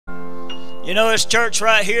You know, this church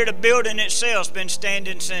right here, the building itself, has been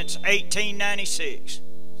standing since 1896.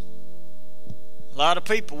 A lot of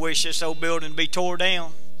people wish this old building be tore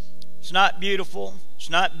down. It's not beautiful. It's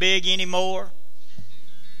not big anymore.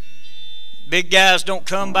 Big guys don't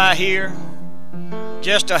come by here.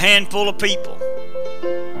 Just a handful of people.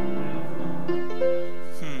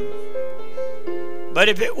 But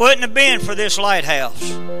if it wouldn't have been for this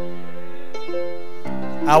lighthouse,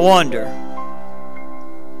 I wonder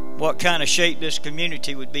what kind of shape this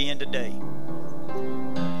community would be in today.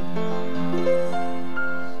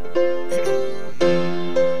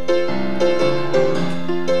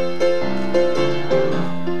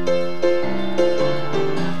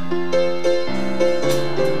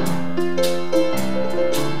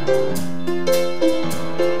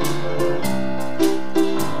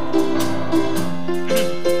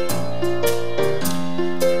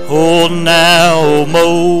 Oh, now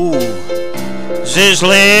Moses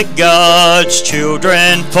led God's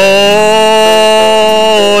children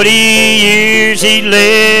 40 years. He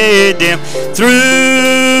led them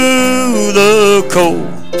through the cold,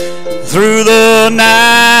 through the night,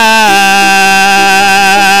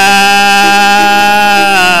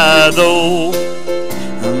 though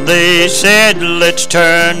they said, let's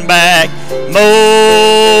turn back.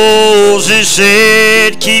 Moses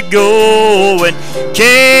said, keep going.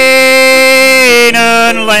 Canaan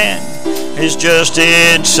land is just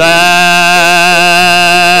inside.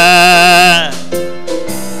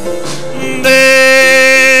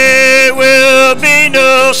 There will be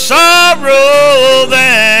no sorrow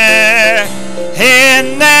there,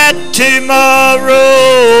 and that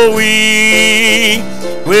tomorrow we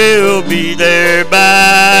will be there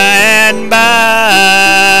by and by.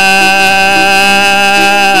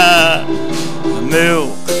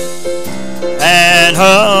 Milk and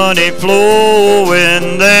honey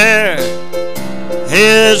flowing there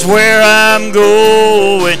is where I'm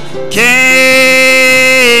going.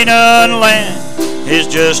 Canaan land is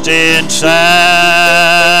just inside.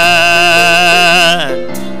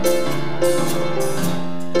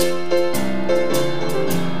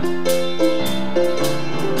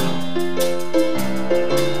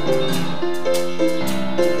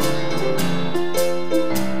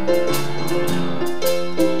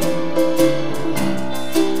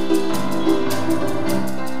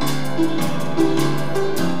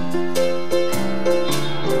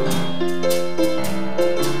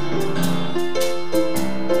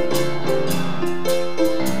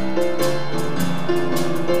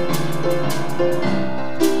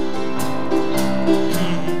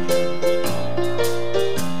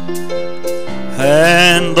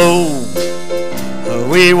 And though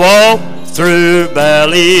we walk through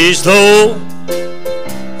valleys, though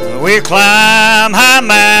we climb high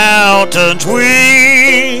mountains,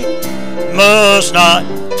 we must not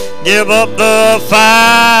give up the fight.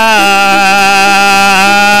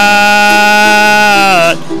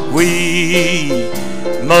 We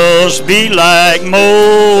must be like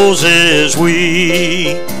Moses.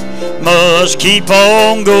 We must keep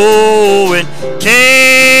on going.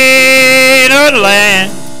 Canaan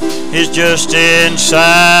land is just inside.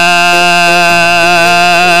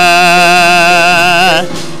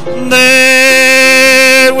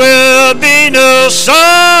 There will be no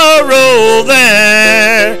sorrow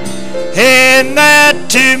there, and that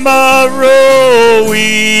tomorrow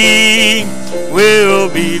we will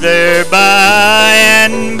be there by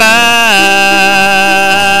and by.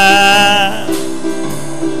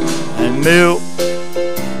 And milk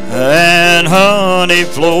and honey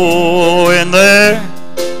flowing there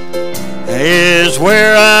is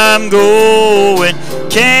where I'm going.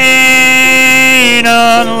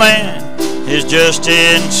 Canaan land is just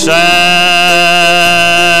inside.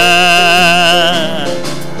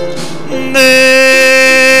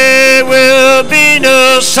 There will be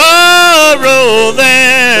no sorrow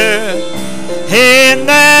there, and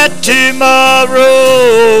that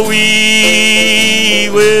tomorrow we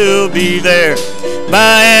will be there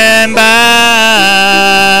by and by.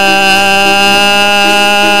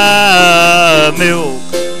 Milk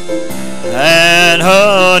and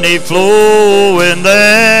honey flowing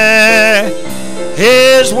there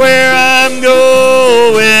is where I'm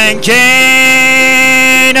going.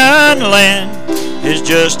 Canaan land is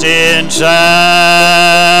just inside.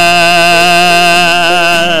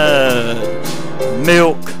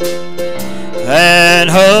 Milk and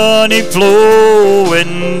honey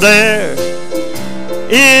flowing there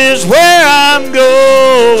is where I'm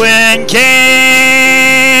going. Canaan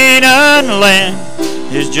land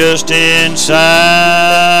is just inside.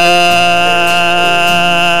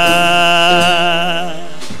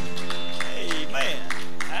 Amen.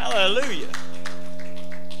 Hallelujah.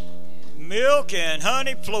 Milk and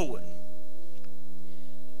honey flowing.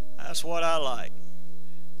 That's what I like.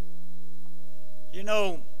 You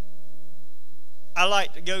know, I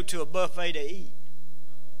like to go to a buffet to eat.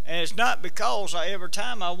 And it's not because every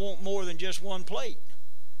time I want more than just one plate.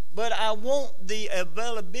 But I want the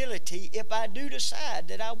availability if I do decide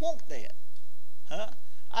that I want that.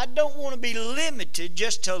 I don't want to be limited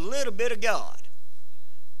just to a little bit of God.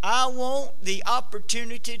 I want the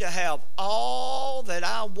opportunity to have all that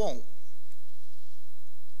I want.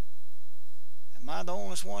 Am I the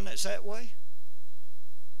only one that's that way?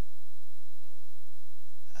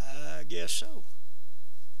 I guess so.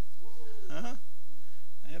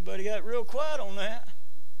 Everybody got real quiet on that.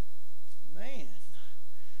 Man.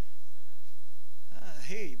 I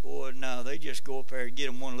hear you, boy. No, they just go up there and get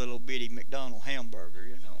them one little bitty McDonald's hamburger,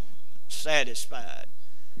 you know. Satisfied.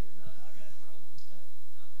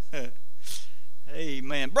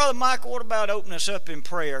 Amen. Brother Michael, what about opening us up in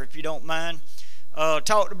prayer, if you don't mind?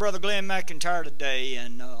 Talked to Brother Glenn McIntyre today,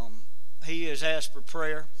 and he has asked for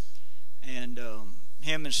prayer. And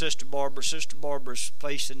him and Sister Barbara's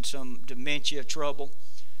facing some dementia trouble.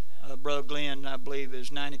 Brother Glenn, I believe, is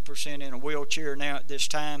 90% in a wheelchair now at this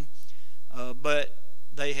time. But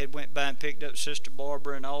they had went by and picked up Sister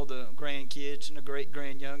Barbara, and all the grandkids and the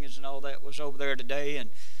great-grandyoungins and all that was over there today. And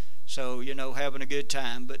so, you know, having a good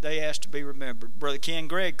time. But they asked to be remembered. Brother Ken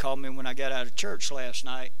Gregg called me when I got out of church last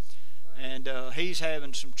night. And he's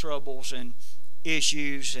having some troubles and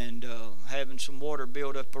issues and having some water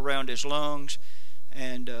build up around his lungs.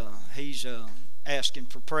 And he's asking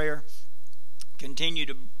for prayer. Continue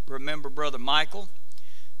to remember Brother Michael.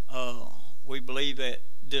 We believe that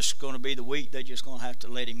this is going to be the week they're just going to have to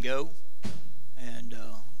let him go and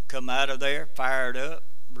come out of there fired up,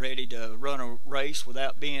 ready to run a race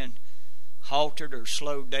without being halted or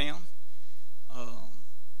slowed down.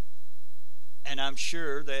 And I'm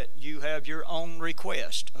sure that you have your own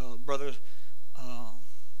request. Brother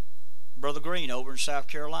Green over in South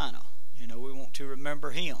Carolina, you know, we want to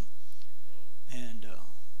remember him. And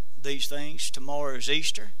these things. Tomorrow is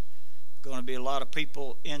Easter. Going to be a lot of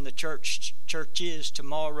people in the churches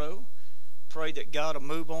tomorrow. Pray that God will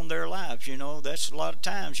move on their lives. You know, that's a lot of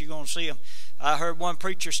times you're going to see them. I heard one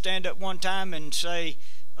preacher stand up one time and say,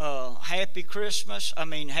 Happy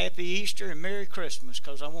Easter and Merry Christmas,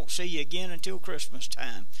 because I won't see you again until Christmas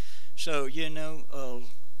time. So, you know,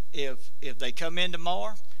 if they come in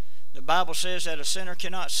tomorrow, the Bible says that a sinner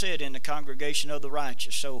cannot sit in the congregation of the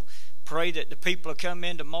righteous. So pray that the people will come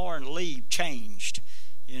in tomorrow and leave changed,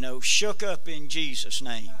 you know, shook up in Jesus'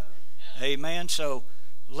 name. Amen. So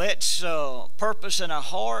let's purpose in our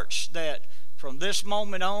hearts that from this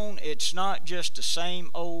moment on, it's not just the same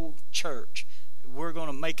old church. We're going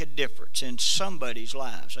to make a difference in somebody's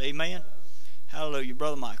lives. Amen. Hallelujah.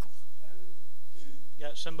 Brother Michael.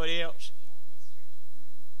 Got somebody else?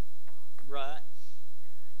 Right.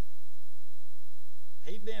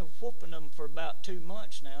 He's been whooping them for about 2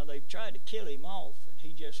 months now. They've tried to kill him off, and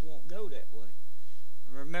he just won't go that way.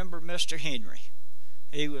 Remember Mr. Henry.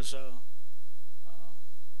 He was,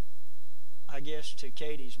 I guess to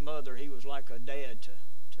Katie's mother, he was like a dad to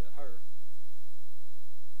her.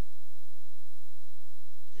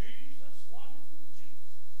 Jesus, wonderful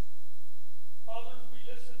Jesus. Father, as we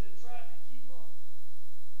listened and tried to keep up,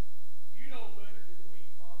 you know better than we,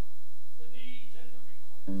 Father, the needs and the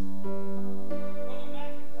requests.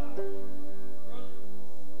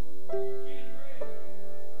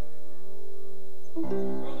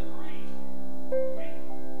 Brother Green,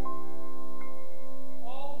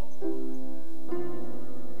 all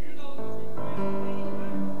you know the request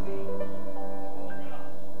needs better than me.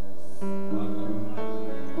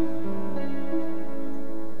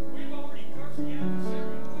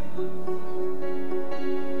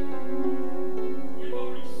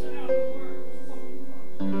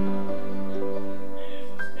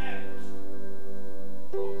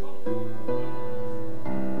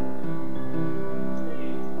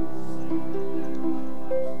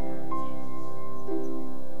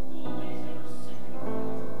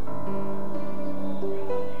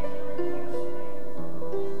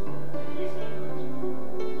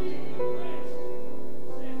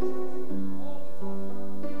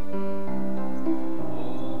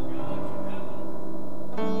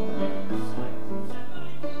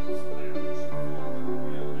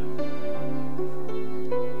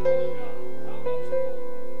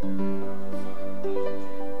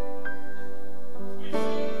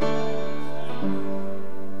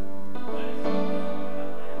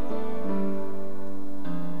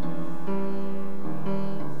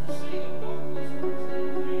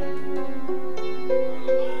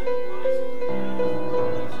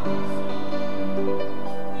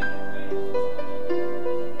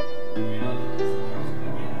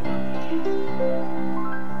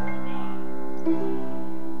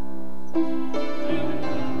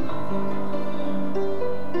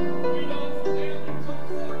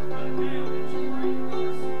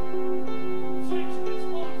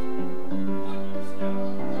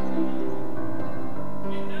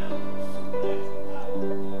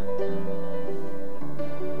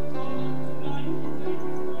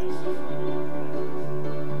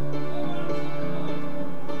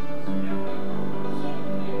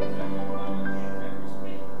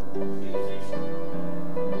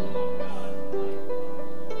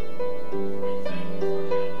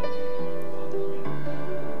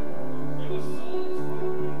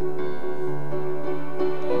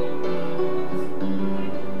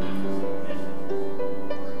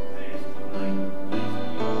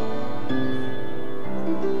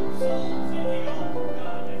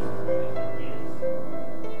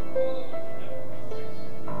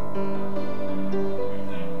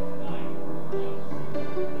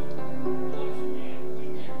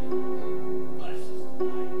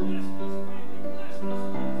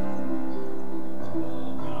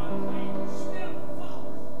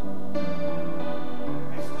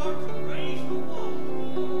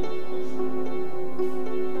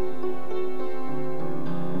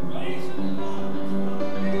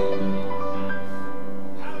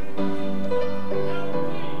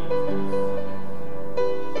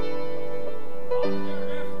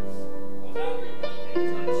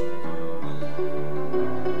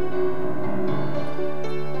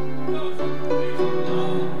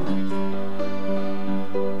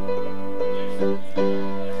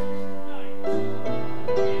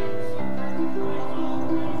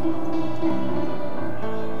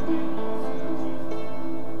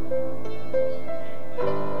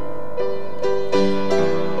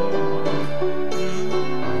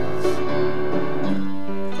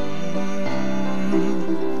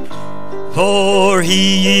 for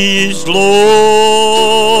He is Lord.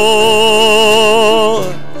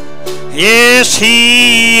 Yes,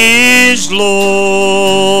 He is Lord.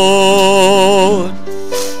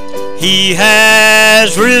 He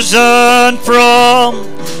has risen from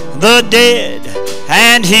the dead,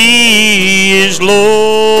 and He is Lord.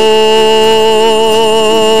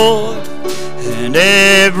 And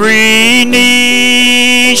every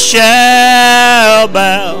knee shall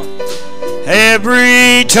bow,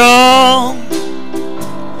 every tongue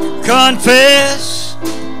confess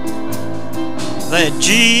that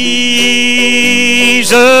Jesus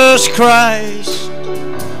Christ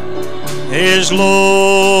is Lord,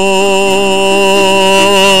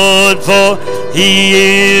 for He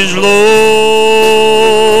is Lord.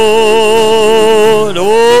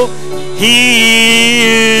 Oh, He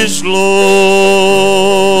is Lord.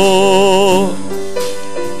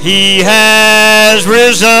 He has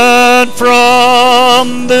risen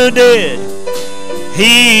from the dead.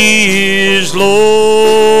 He is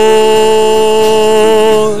Lord.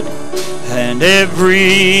 And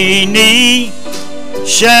every knee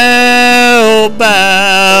shall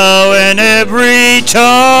bow, and every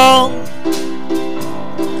tongue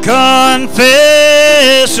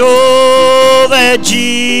confess, oh, that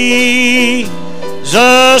Jesus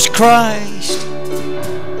Christ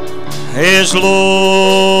is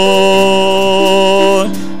Lord.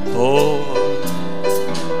 Oh.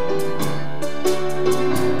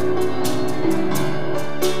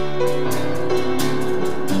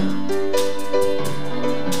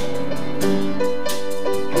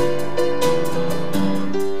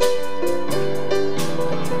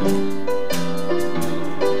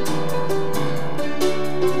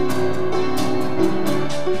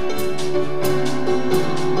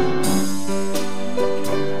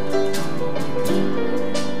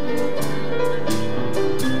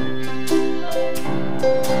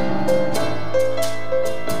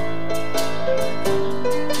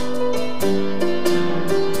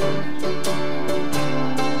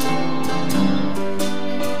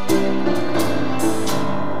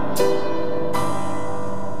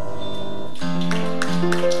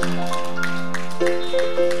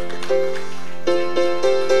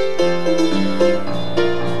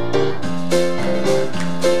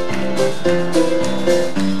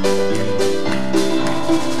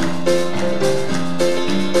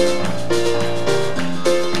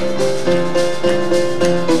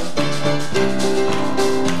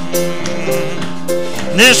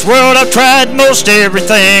 This world I've tried most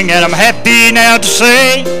everything, and I'm happy now to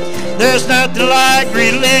say there's nothing like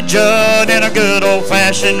religion in a good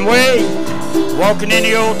old-fashioned way. Walking in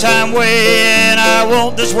the old-time way, and I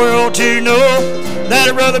want this world to know that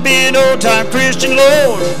I'd rather be an old-time Christian,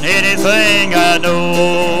 Lord, than anything I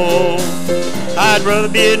know. I'd rather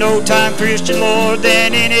be an old-time Christian, Lord,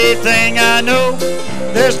 than anything I know.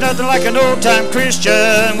 There's nothing like an old-time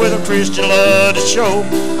Christian with a Christian love to show.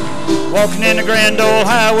 Walking in the grand old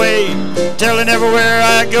highway, telling everywhere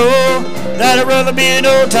I go that I'd rather be an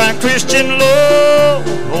old-time Christian, Lord,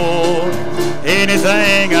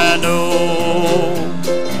 anything I know.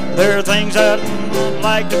 There are things I'd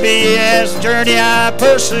like to be as the journey I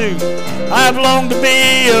pursue. I've longed to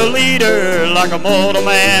be a leader like a mortal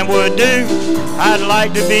man would do. I'd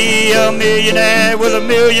like to be a millionaire with $1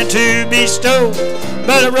 million to bestow.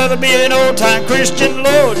 But I'd rather be an old-time Christian,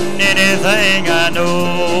 Lord, than anything I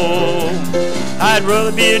know. I'd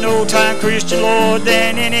rather be an old-time Christian, Lord,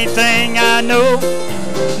 than anything I know.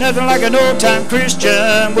 Nothing like an old-time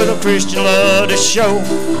Christian with a Christian love to show.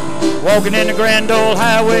 Walking in the grand old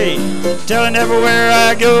highway, telling everywhere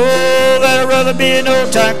I go that I'd rather be an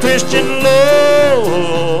old-time Christian,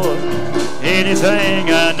 Lord, anything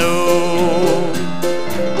I know.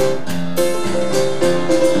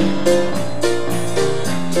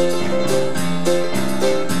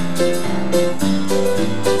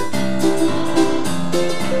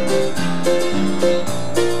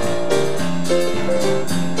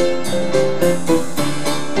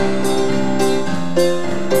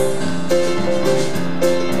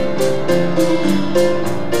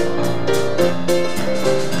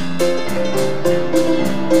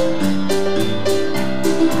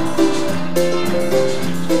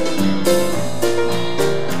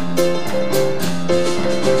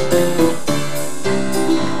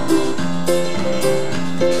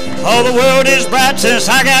 The world is bright since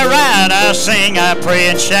I got right. I sing, I pray,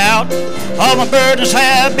 and shout. All my burdens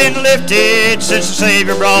have been lifted since the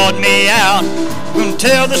Savior brought me out. I'm gonna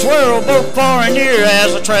tell this world both far and near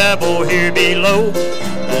as I travel here below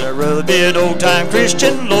that I'd rather be an old-time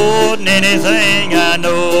Christian, Lord, than anything I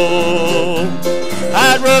know.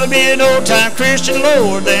 I'd rather be an old-time Christian,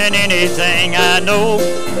 Lord, than anything I know.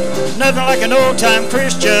 Nothing like an old-time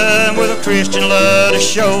Christian with a Christian love to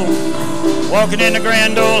show. Walking in the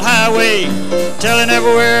grand old highway, telling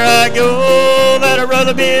everywhere I go that I'd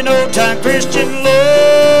rather be an old-time Christian,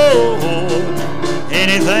 Lord,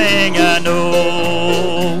 anything I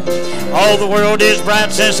know. All the world is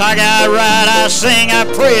bright since I got right. I sing, I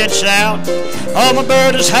pray and shout. All my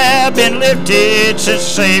burdens have been lifted since the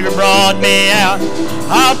Savior brought me out.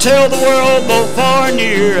 I'll tell the world both far and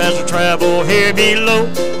near as I travel here below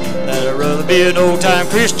that I'd rather be an old-time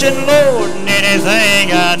Christian, Lord, than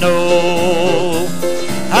anything I know.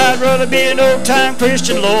 I'd rather be an old-time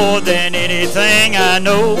Christian, Lord, than anything I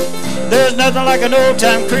know. There's nothing like an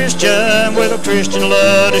old-time Christian with a Christian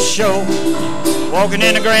love to show. Walking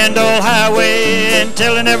in a grand old highway and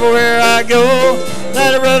telling everywhere I go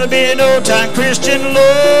that I'd rather be an old-time Christian,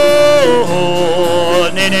 Lord,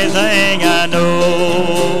 than anything I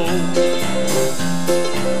know.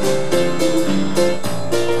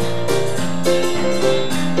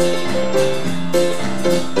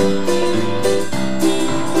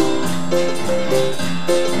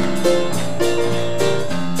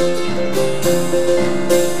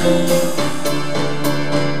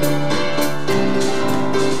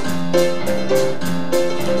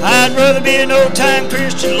 I'd rather be an old-time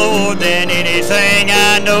Christian, Lord, than anything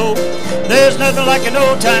I know. There's nothing like an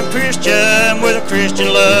old-time Christian with a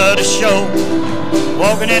Christian love to show.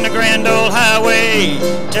 Walking in the grand old highway,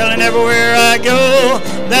 telling everywhere I go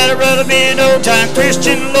that I'd rather be an old-time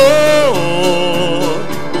Christian, Lord,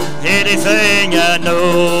 anything I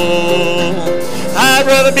know. I'd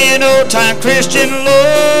rather be an old-time Christian,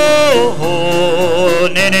 Lord,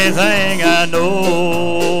 than anything I know.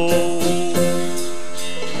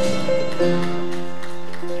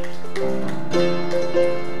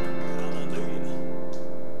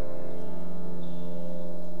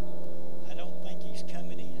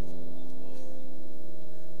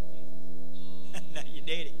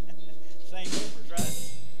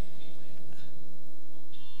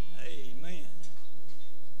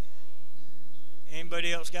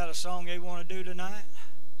 Anybody else got a song they want to do tonight?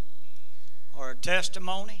 Or a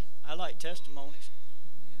testimony? I like testimonies.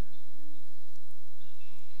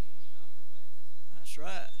 That's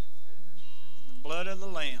right. The blood of the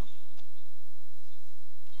Lamb.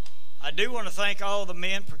 I do want to thank all the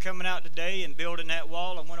men for coming out today and building that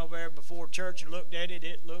wall. I went over there before church and looked at it.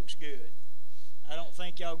 It looks good. I don't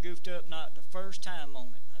think y'all goofed up not the first time on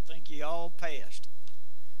it. I think you all passed.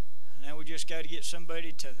 Now we just got to get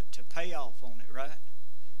somebody to pay off on it, right?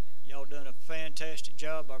 Y'all done a fantastic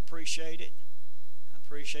job. I appreciate it. I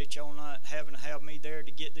appreciate y'all not having to have me there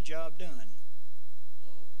to get the job done.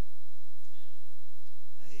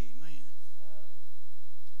 Amen.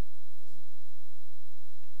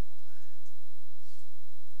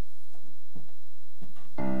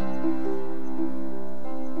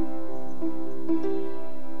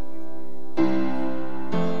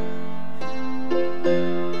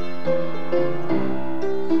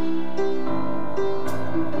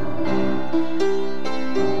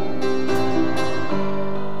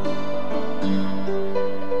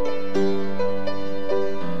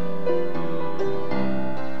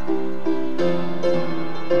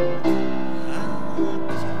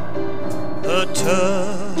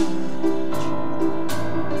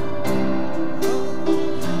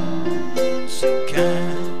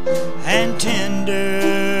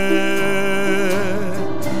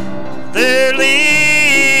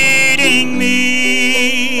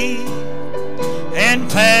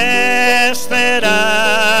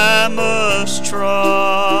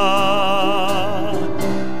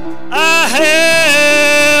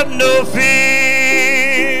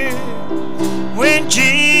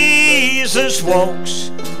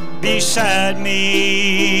 Walks beside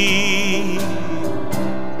me,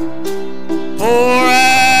 for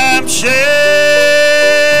I'm sheltered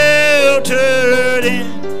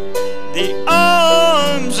in the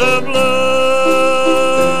arms of love.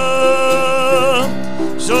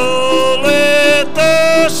 So let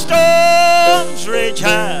the storms rage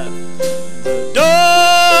high, the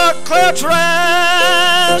dark clouds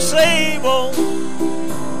rise, they won't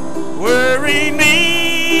worry me.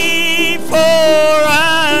 For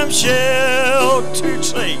I'm sheltered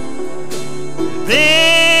safe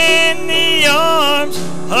within the arms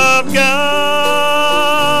of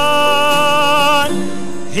God.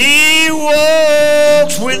 He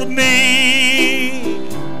walks with me,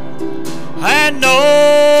 and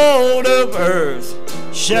no of earth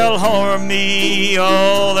shall harm me.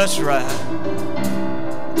 Oh, that's right.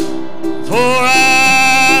 For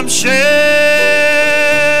I'm sheltered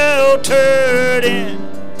in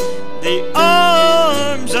the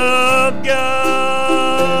arms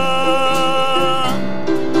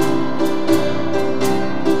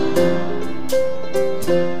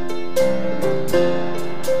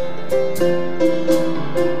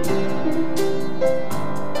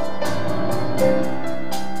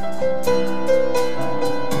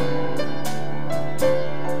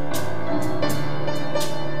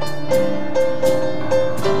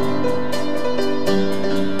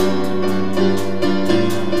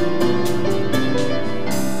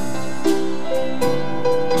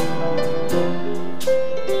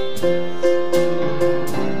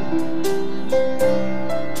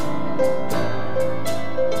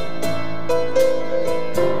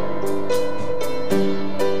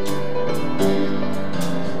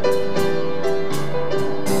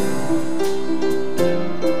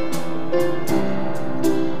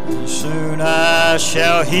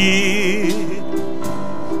shall hear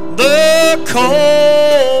the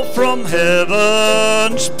call from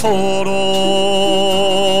heaven's portal.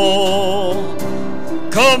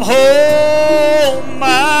 Come home,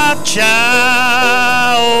 my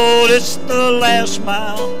child, it's the last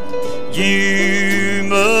mile you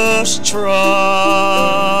must trot.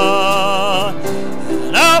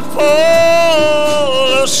 And I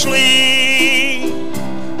fall asleep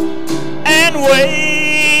and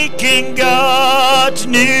wake in God's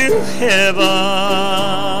new heaven,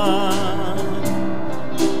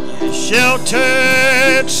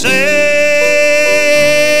 sheltered safe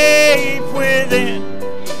within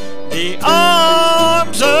the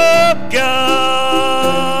arms of God.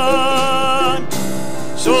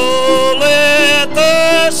 So let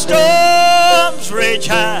the storms rage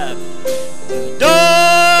high, the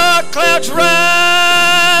dark clouds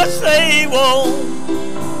rise, they won't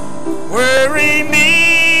worry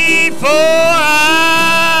me, for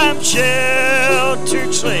I'm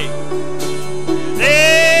sheltered safe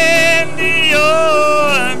within the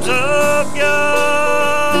arms of God.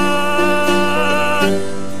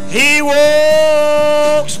 He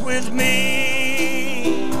walks with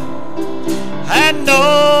me, and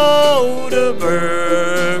no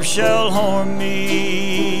diverse shall harm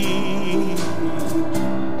me,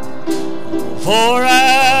 for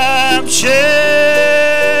I'm sheltered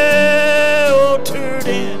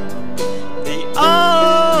in the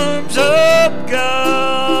arms of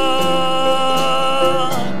God,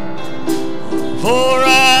 for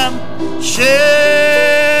I'm sheltered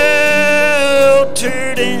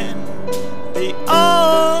in the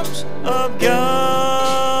arms of God.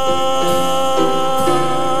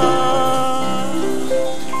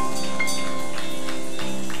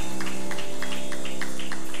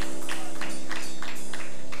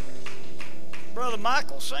 Brother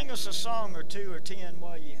Michael, sing us a song or two or 10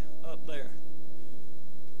 while you up there.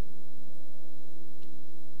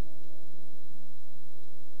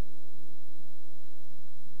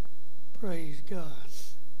 Praise God.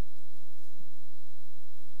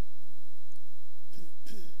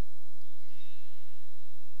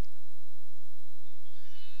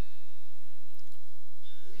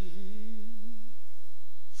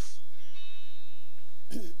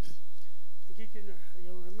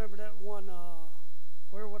 You remember that one,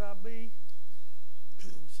 Where Would I Be?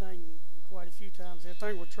 We sang quite a few times. I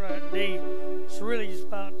think we're trying D. It's really just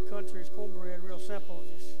about country as cornbread, real simple.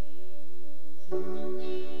 Just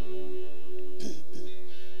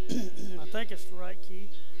I think it's the right key.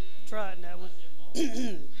 Try it in that one.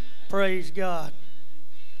 Praise God.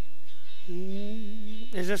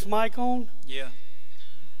 Is this mic on? Yeah.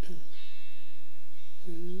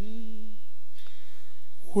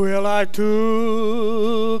 Well, I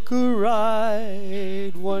took a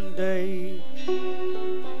ride one day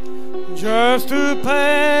just to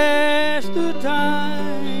pass the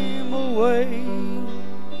time away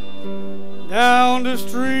down the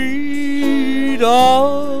street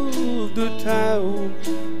of the town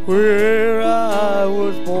where I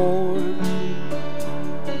was born.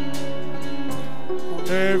 On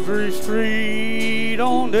every street,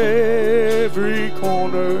 on every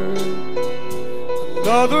corner,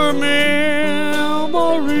 another memory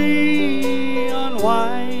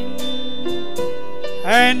unwind,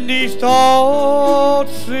 and these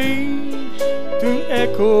thoughts seem to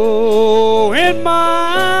echo in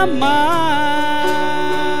my mind.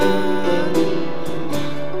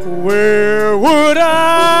 Where would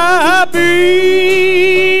I be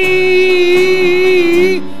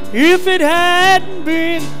if it hadn't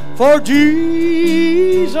been for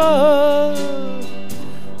Jesus?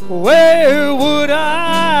 Where would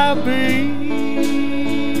I be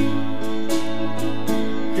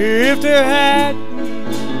if there hadn't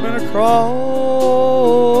been a cross?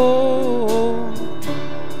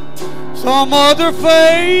 Some other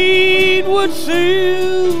fate would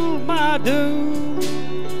seal my doom,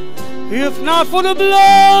 if not for the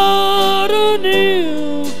blood of an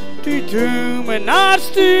empty tomb, and I'd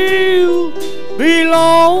still be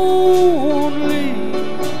lonely,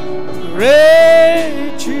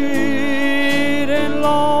 wretched and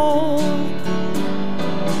lost,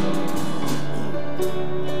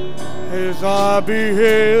 as I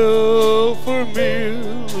beheld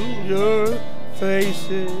familiar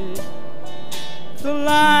faces, the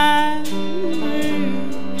line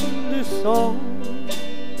in this song.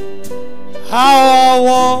 How I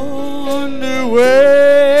wonder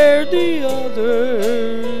where the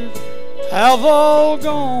others have all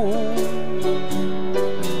gone.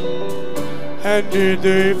 And did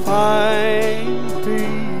they find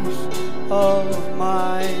peace of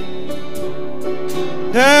mind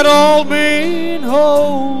that all men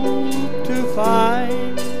hope to find?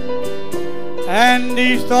 and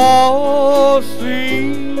these thoughts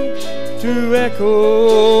seem to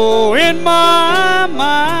echo in my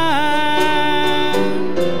mind.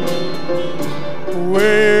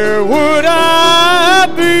 Where would I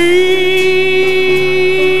be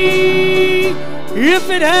if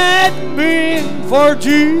it hadn't been for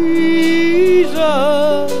Jesus?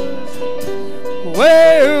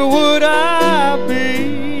 Where would I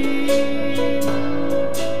be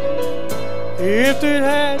if it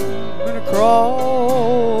hadn't been a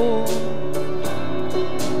cross?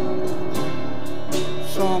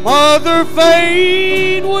 Some other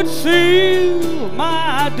fate would seal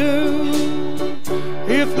my doom,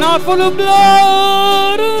 if not for the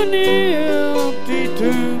blood an empty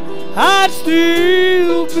tomb, I'd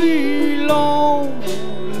still be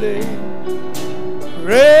lonely,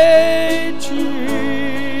 wretched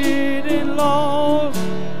and lost.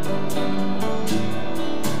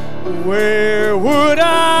 Where would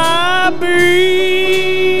I be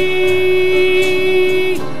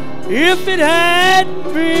if it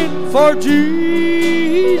hadn't been for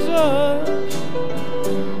Jesus?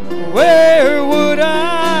 Where would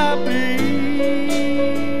I be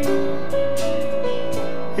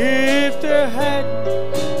if there hadn't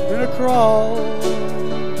been a cross?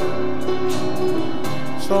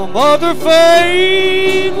 Some other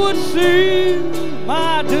fate would seal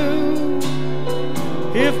my doom,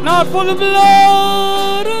 if not for the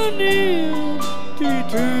blood an empty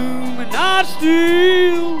tomb, and I'd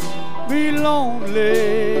still be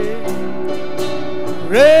lonely,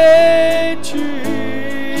 wretched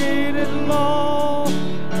and lost.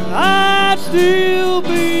 I'd still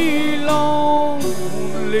be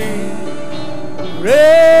lonely,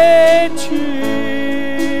 wretched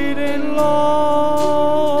and lost.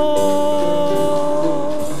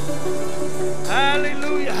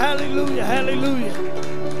 Hallelujah, hallelujah, hallelujah.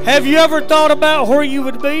 Have you ever thought about where you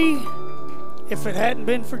would be if it hadn't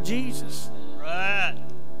been for Jesus? Right.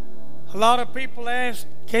 A lot of people ask,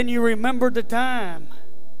 can you remember the time?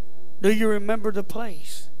 Do you remember the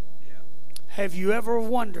place? Yeah. Have you ever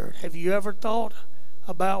wondered, have you ever thought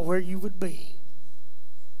about where you would be?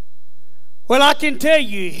 Well, I can tell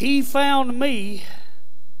you, He found me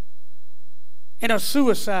in a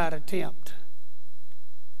suicide attempt.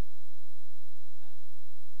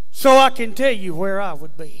 So I can tell you where I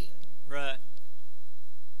would be. Right.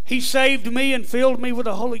 He saved me and filled me with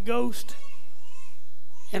the Holy Ghost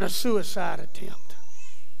in a suicide attempt.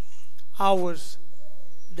 I was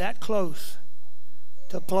that close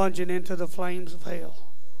to plunging into the flames of hell.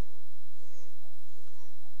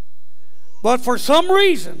 But for some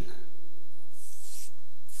reason,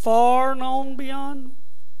 far known beyond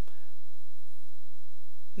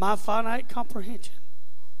my finite comprehension,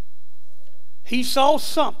 He saw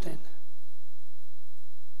something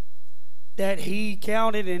that He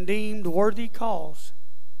counted and deemed worthy cause.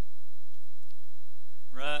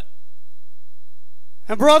 Right.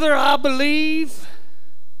 And brother, I believe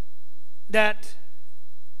that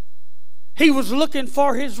He was looking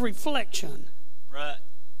for His reflection. Right.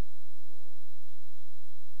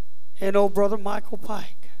 And old brother Michael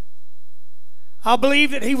Pike. I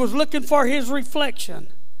believe that He was looking for His reflection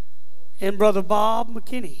in brother Bob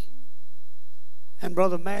McKinney and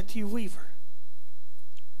brother Matthew Weaver,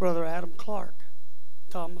 brother Adam Clark,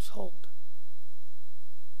 Thomas Holt.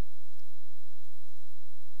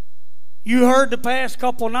 You heard the past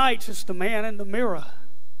couple nights, it's the man in the mirror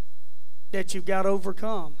that you've got to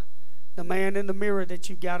overcome. The man in the mirror that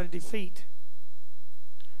you've got to defeat.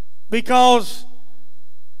 Because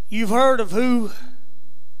you've heard of who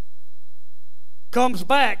comes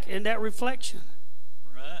back in that reflection.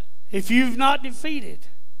 Right. If you've not defeated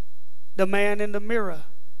the man in the mirror,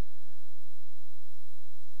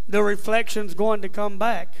 the reflection's going to come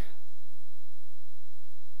back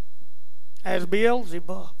as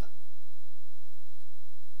Beelzebub.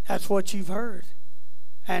 That's what you've heard.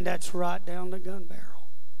 And that's right down the gun barrel.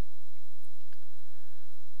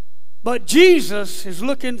 But Jesus is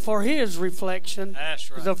looking for His reflection.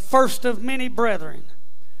 That's right. The first of many brethren.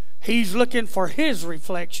 He's looking for His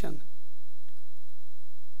reflection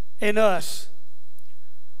in us.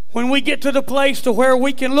 When we get to the place to where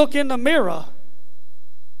we can look in the mirror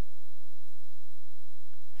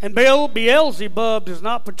and Beelzebub does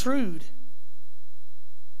not protrude,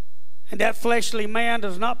 and that fleshly man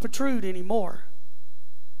does not protrude anymore,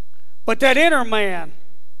 but that inner man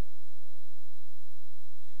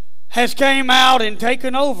has came out and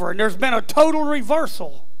taken over, and there's been a total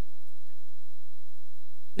reversal.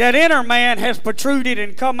 That inner man has protruded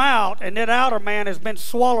and come out, and that outer man has been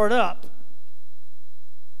swallowed up.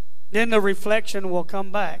 Then the reflection will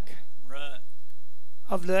come back. Right.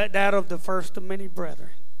 Of that of the first of many brethren.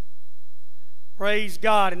 Praise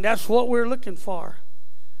God. And that's what we're looking for.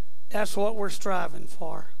 That's what we're striving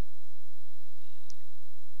for.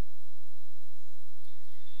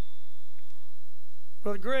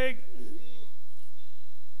 Brother Greg,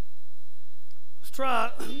 let's try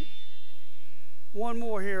one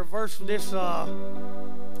more here. Verse of this, I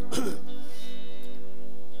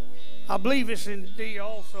believe it's in D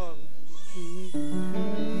also.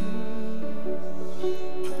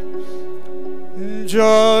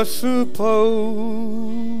 Just suppose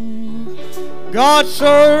God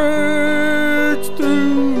searched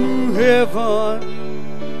through heaven,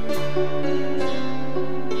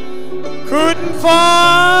 couldn't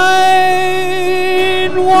find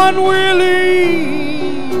one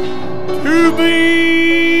willing to be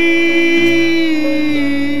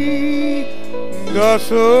the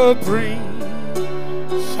supreme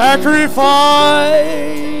sacrifice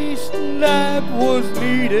that was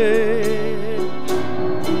needed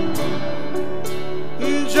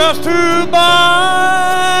just to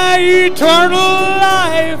buy eternal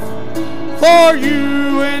life for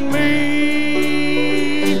you and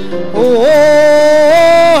me.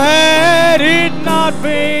 Oh, had it not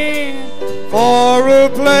been for a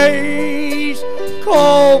place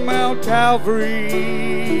called Mount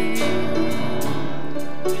Calvary,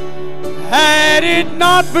 had it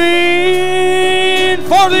not been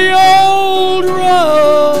for the old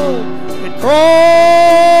rugged cross,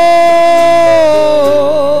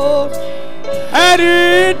 had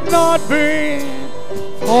it not been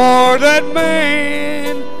for that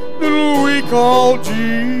man that we call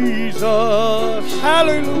Jesus,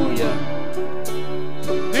 hallelujah,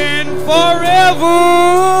 then forever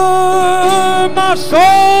my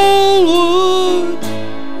soul would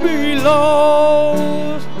be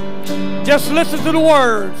lost. Just listen to the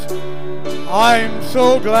words. I'm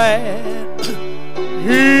so glad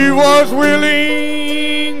he was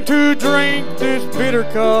willing to drink this bitter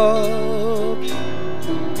cup.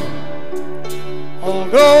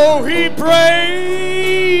 Although he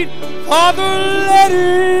prayed, Father, let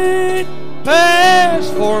it pass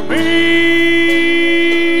for me.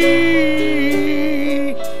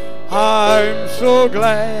 I'm so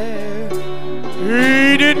glad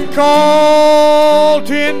he didn't call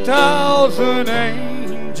 10,000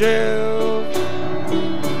 angels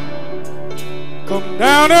come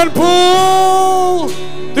down and pull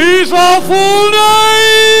these awful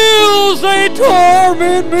nails, they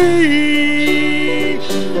torment me.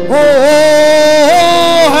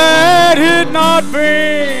 Oh, had it not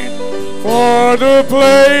been for the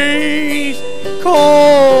place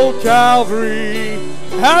called Calvary,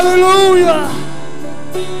 hallelujah,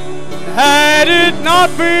 had it not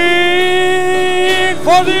been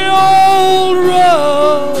for the old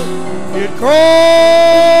rugged cross,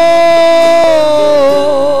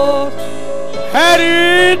 had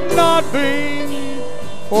it not been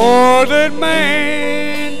for that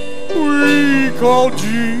man we call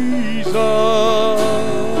Jesus,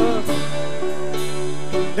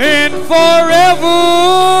 then forever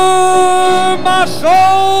my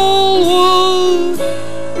soul would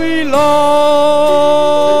be lost.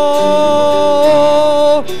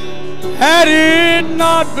 Had it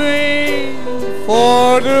not been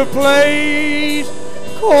for the place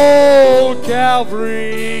called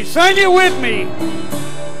Calvary. Sing it with me.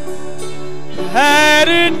 Had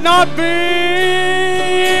it not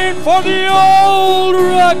been for the old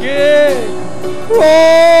rugged cross,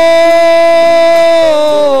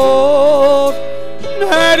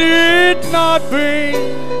 had it not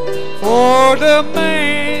been for the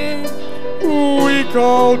man we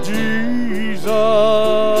call Jesus,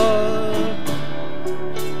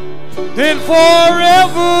 then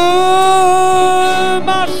forever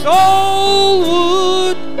my soul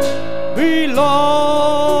would be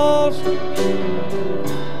lost,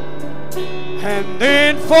 and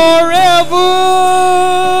then forever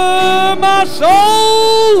my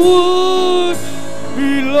soul would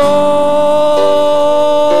be lost.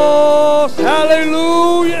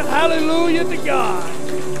 Hallelujah, hallelujah to God.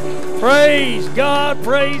 Praise God,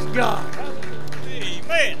 praise God.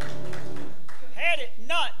 Amen. Had it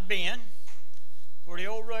not been for the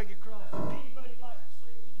old rugged cross, would anybody like to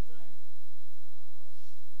say anything?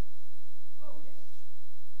 Oh, yes.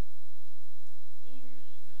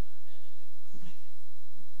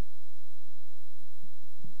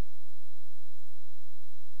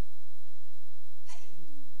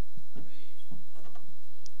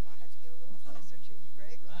 I have to get a little closer to you,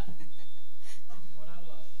 Greg. Right. What I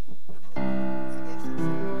like. I guess it's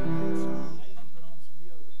a song. I even put on some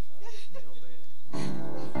deodorant so I don't smell bad.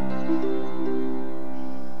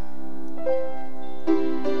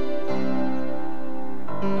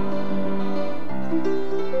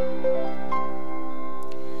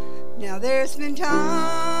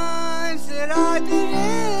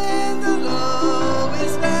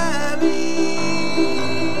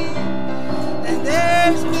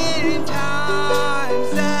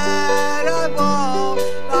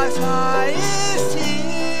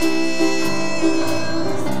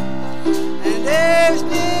 there's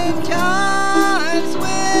been times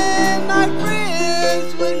when my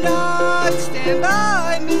friends would not stand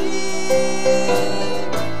by me,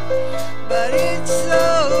 but it's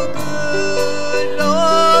so good,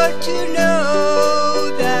 Lord, to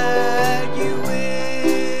know that you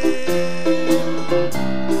will.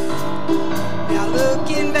 Now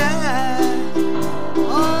looking back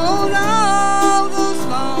on all those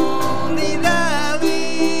lonely valleys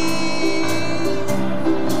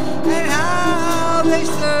and how they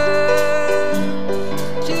serve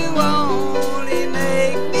to only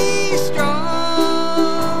make me strong.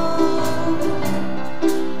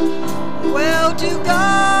 Well, to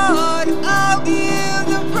God I'll give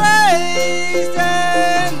the praise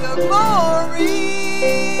and the glory,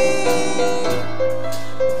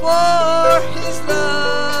 for His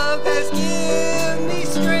love has given me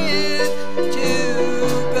strength to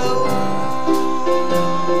go on.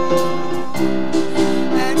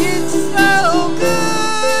 And it's so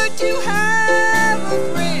good to have a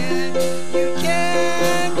friend you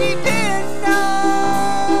can depend on.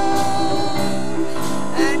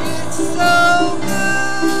 And it's so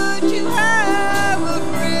good to have a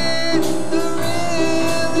friend who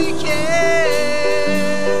really cares.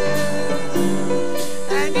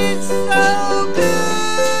 And it's so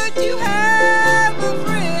good to have a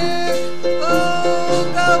friend who'll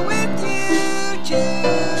go with you to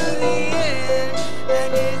the end.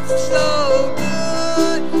 And it's so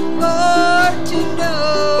good, Lord, to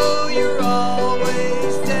know you're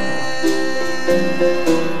always there.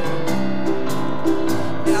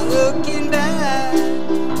 Now looking back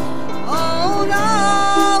on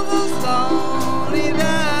all those lonely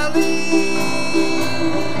valleys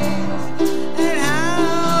and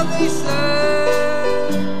how they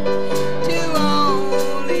serve to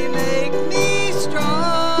only make me strong.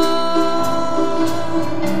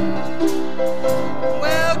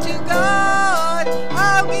 Well, to God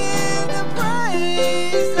I'll give the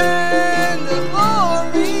praise and the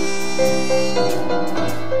glory,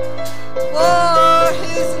 for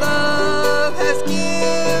His love has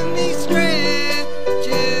given me strength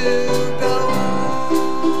to go on.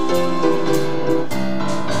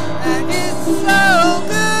 And it's so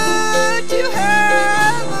good to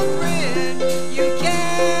have a friend you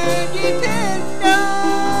can depend on.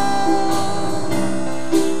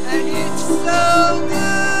 And it's so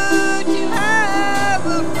good to have a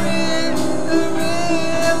friend who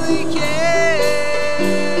really cares.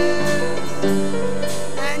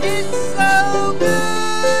 And it's so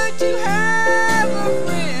good to have a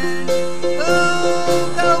friend who'll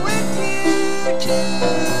go with you to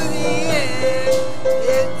the end.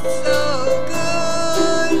 It's so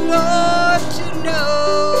good, Lord, to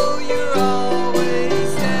know you're always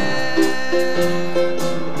there.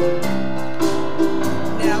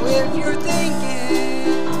 Now if you're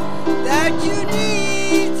thinking that you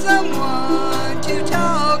need someone to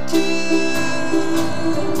talk to,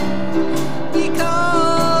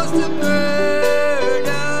 because the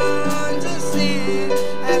burdens of sin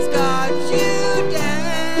has got you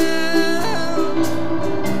down,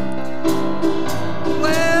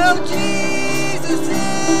 well, Jesus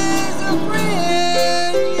is a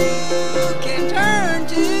friend you can turn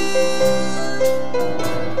to.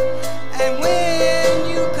 And when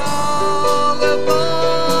you call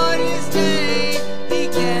upon His name, He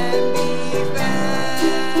can be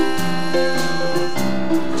found.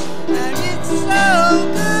 And it's so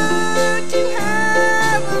good to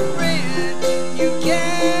have a friend you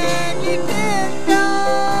can depend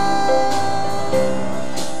on.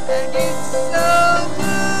 And it's so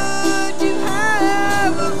good to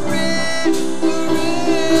have a friend who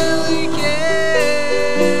really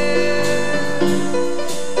cares.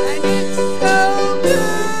 And it's so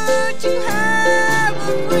good to have a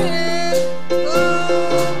friend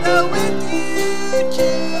who'll go with you to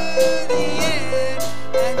the end.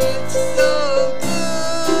 And it's so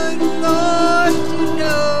good, Lord, to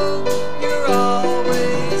know you're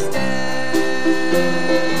always there.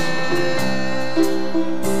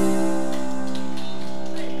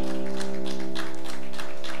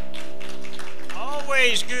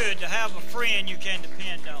 Always good to have a friend you can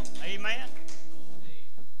depend on. Amen.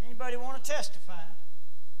 Anybody want to testify?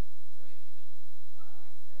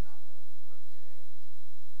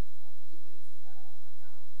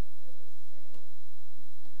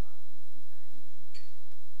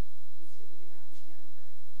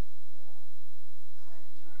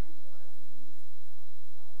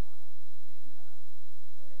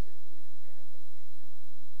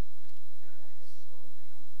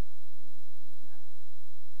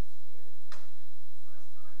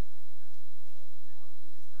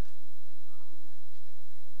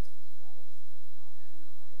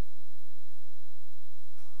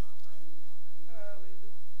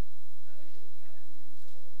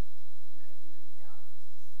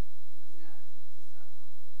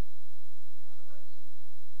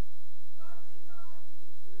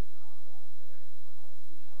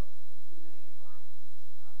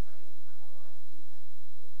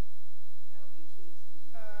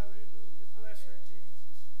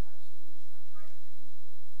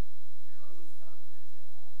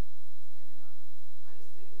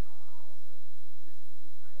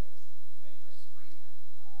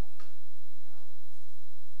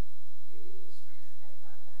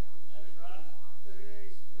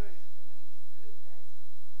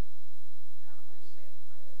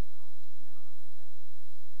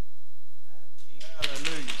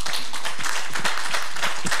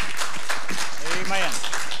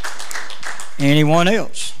 Anyone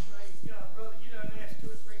else? Praise God, brother. You done asked 2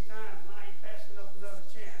 or 3 times, and I ain't passing up another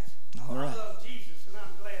chance. All right. I love Jesus, and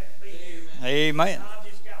I'm glad to be here. Amen. I've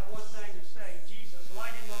just got one thing to say. Jesus,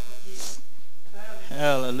 light him up again.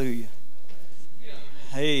 Hallelujah.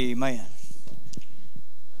 Amen.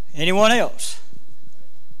 Anyone else?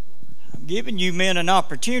 I'm giving you men an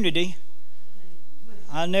opportunity.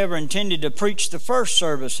 I never intended to preach the first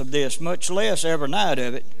service of this, much less every night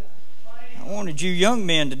of it. I wanted you young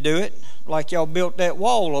men to do it, like y'all built that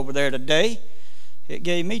wall over there today. It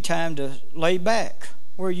gave me time to lay back.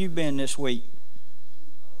 Where you been this week?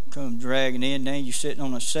 Come dragging in, now you sitting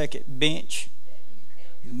on a second bench.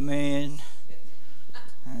 Man,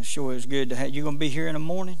 it sure is good to have you. Gonna be here in the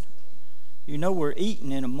morning? You know we're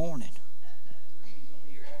eating in the morning.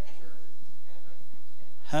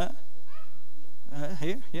 Huh?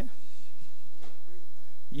 Here, yeah.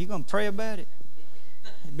 You gonna pray about it?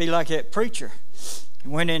 It'd be like that preacher. He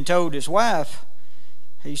went in and told his wife.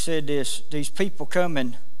 He said these people come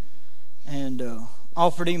and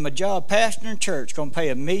offered him a job pastoring church, gonna pay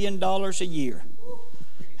 $1 million a year.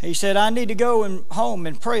 He said, I need to go home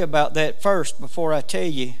and pray about that first before I tell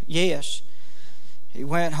you yes. He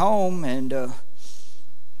went home and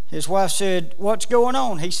his wife said, what's going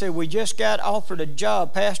on? He said, we just got offered a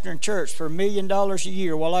job pastoring church for $1 million a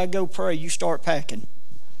year. While I go pray, you start packing.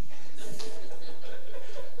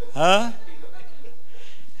 Huh?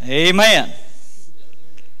 Amen.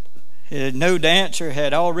 He knew the answer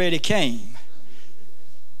had already came.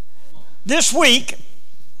 This week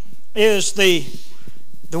is the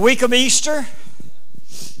week of Easter.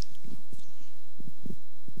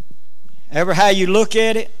 Ever how you look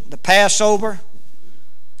at it, the Passover,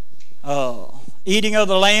 eating of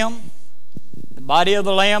the lamb, the body of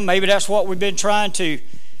the lamb, maybe that's what we've been trying to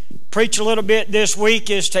preach a little bit this week,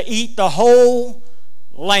 is to eat the whole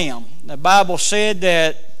lamb. The Bible said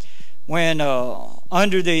that when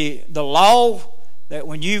under the law, that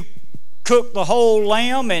when you cook the whole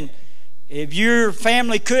lamb, and if your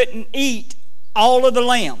family couldn't eat all of the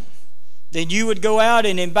lamb, then you would go out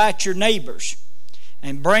and invite your neighbors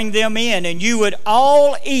and bring them in, and you would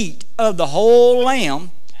all eat of the whole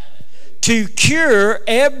lamb to cure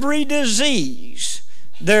every disease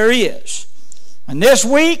there is. And this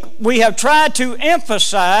week we have tried to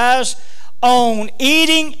emphasize on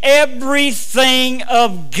eating everything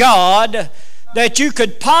of God that you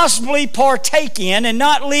could possibly partake in and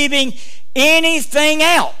not leaving anything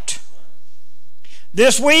out.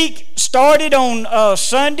 This week started on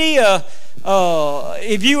Sunday.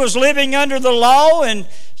 If you was living under the law, and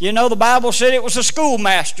you know the Bible said it was a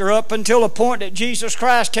schoolmaster up until the point that Jesus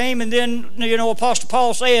Christ came, and then Apostle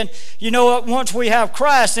Paul saying, once we have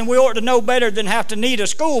Christ, then we ought to know better than have to need a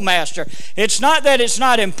schoolmaster. It's not that it's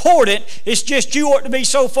not important, it's just you ought to be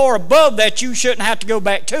so far above that you shouldn't have to go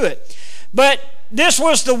back to it. But this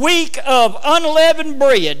was the week of unleavened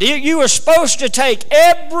bread. You were supposed to take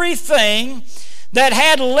everything that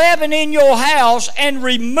had leaven in your house and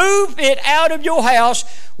remove it out of your house,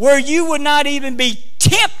 where you would not even be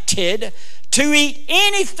tempted to eat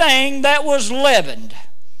anything that was leavened.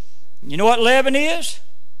 You know what leaven is?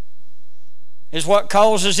 It's what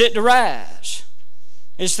causes it to rise.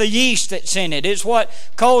 It's the yeast that's in it. It's what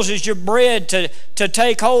causes your bread to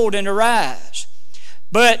take hold and to rise.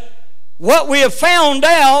 But what we have found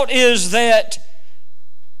out is that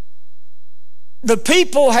the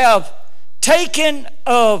people have taken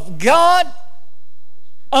of God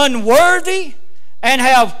unworthy and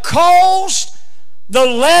have caused the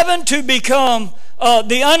leaven to become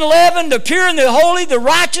the unleavened, the pure and the holy, the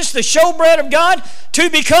righteous, the showbread of God to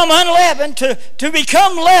become unleavened, to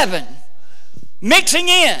become leaven, mixing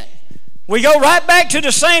in. We go right back to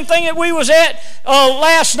the same thing that we was at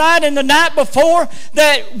last night and the night before,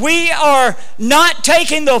 that we are not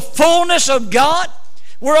taking the fullness of God.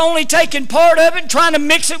 We're only taking part of it and trying to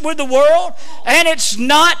mix it with the world, and it's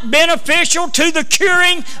not beneficial to the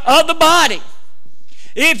curing of the body.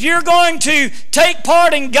 If you're going to take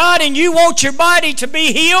part in God and you want your body to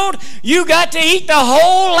be healed, you got to eat the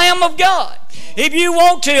whole Lamb of God. If you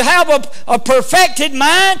want to have a perfected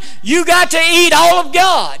mind, you got to eat all of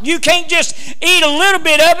God. You can't just eat a little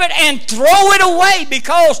bit of it and throw it away,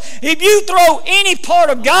 because if you throw any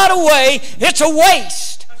part of God away, it's a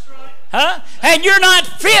waste. Huh? And you're not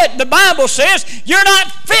fit, the Bible says, you're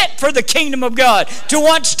not fit for the kingdom of God, to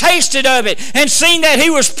once tasted of it and seen that He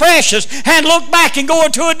was precious and look back and go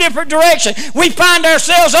into a different direction. We find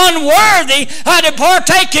ourselves unworthy to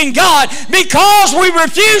partake in God because we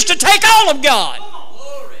refuse to take all of God.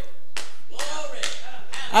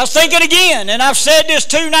 I was thinking again, and I've said this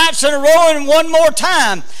 2 nights in a row and one more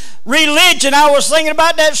time. religion. I was thinking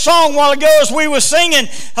about that song a while ago as we were singing,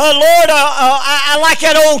 Lord, I like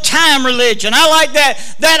that old time religion. I like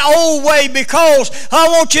that old way, because I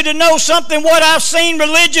want you to know something. What I've seen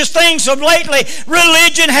religious things of lately,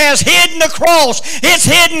 religion has hidden the cross. It's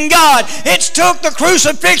hidden God. It's took the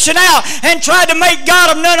crucifixion out and tried to make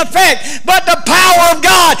God of none effect. But the power of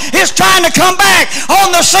God is trying to come back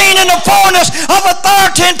on the scene in the fullness of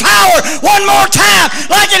authority and power one more time,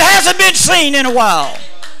 like it hasn't been seen in a while.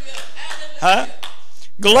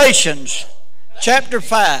 Galatians chapter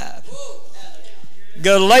 5.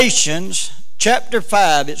 Galatians chapter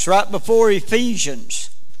 5. It's right before Ephesians.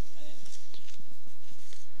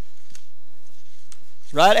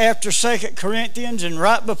 Right after 2 Corinthians and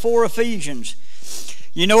right before Ephesians.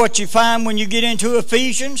 You know what you find when you get into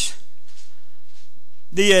Ephesians?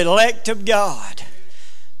 The elect of God.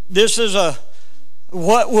 This is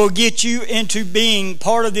what will get you into being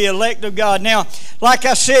part of the elect of God. Now, like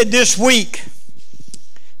I said this week,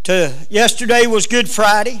 yesterday was Good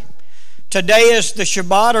Friday. Today is the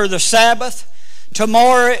Shabbat or the Sabbath.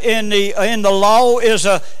 Tomorrow in the law is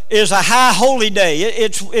a high holy day.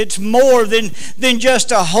 It's more than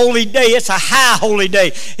just a holy day. It's a high holy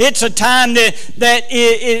day. It's a time that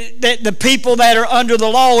the people that are under the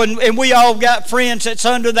law, and we all got friends that's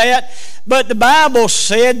under that. But the Bible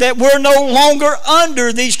said that we're no longer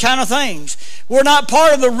under these kind of things. We're not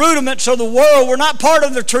part of the rudiments of the world. We're not part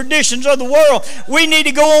of the traditions of the world. We need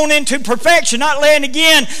to go on into perfection, not laying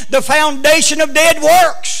again the foundation of dead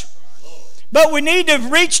works. But we need to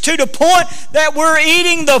reach to the point that we're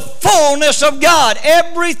eating the fullness of God.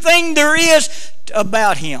 Everything there is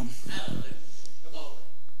about Him.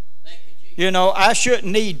 You know, I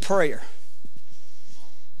shouldn't need prayer.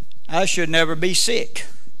 I should never be sick.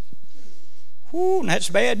 Whew, that's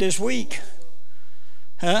bad this week.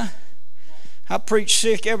 Huh? I preach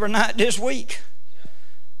sick every night this week.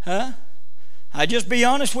 Huh? I just be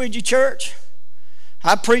honest with you, church.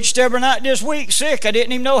 I preached every night this week sick. I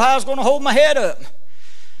didn't even know how I was going to hold my head up.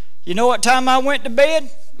 You know what time I went to bed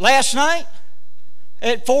last night?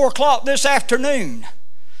 At 4 o'clock this afternoon.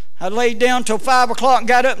 I laid down till 5 o'clock and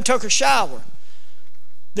got up and took a shower.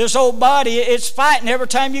 This old body, it's fighting every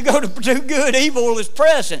time you go to do good. Evil is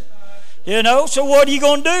present. You know, so what are you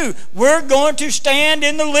going to do? We're going to stand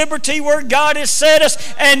in the liberty where God has set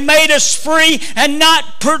us and made us free, and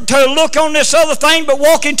not to look on this other thing, but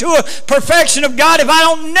walk into a perfection of God if I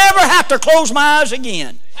don't never have to close my eyes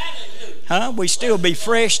again. Huh? We still be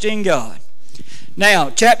fresh in God.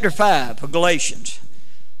 Now, chapter 5 of Galatians.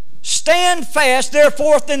 Stand fast,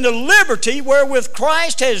 therefore, in the liberty wherewith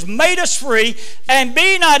Christ has made us free, and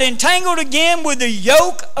be not entangled again with the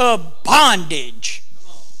yoke of bondage.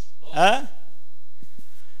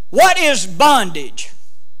 What is bondage?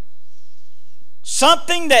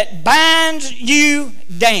 Something that binds you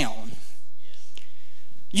down.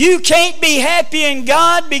 You can't be happy in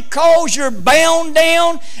God because you're bound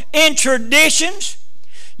down in traditions.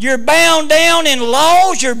 You're bound down in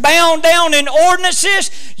laws. You're bound down in ordinances.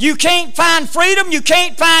 You can't find freedom. You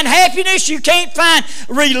can't find happiness. You can't find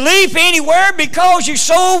relief anywhere because you're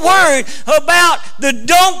so worried about the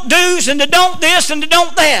don't do's and the don't this and the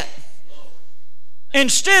don't that.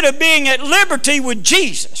 Instead of being at liberty with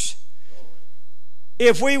Jesus,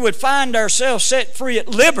 if we would find ourselves set free at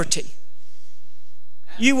liberty,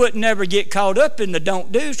 you would never get caught up in the don't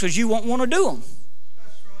do's because you won't want to do them.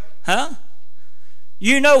 Huh?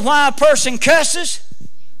 You know why a person cusses?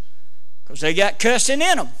 Because they got cussing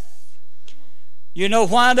in them. You know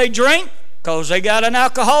why they drink? Because they got an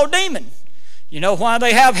alcohol demon. You know why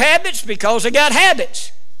they have habits? Because they got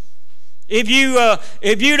habits. If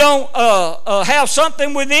you don't have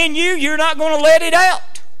something within you, you're not going to let it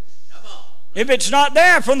out. If it's not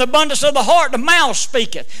there, from the abundance of the heart, the mouth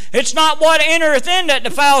speaketh. It's not what entereth in that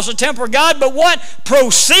defiles the temple of God, but what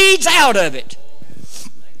proceeds out of it.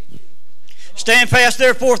 Stand fast,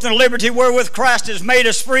 therefore, in the liberty wherewith Christ has made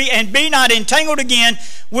us free, and be not entangled again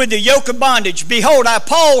with the yoke of bondage. Behold, I,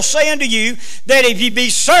 Paul, say unto you, that if ye be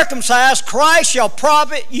circumcised, Christ shall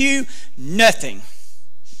profit you nothing.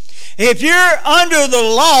 If you're under the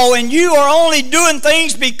law and you are only doing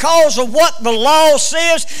things because of what the law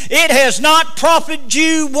says, it has not profited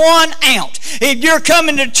you 1 ounce. If you're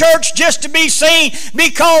coming to church just to be seen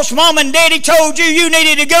because mom and daddy told you you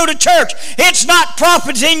needed to go to church, it's not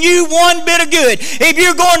profiting you one bit of good. If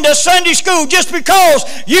you're going to Sunday school just because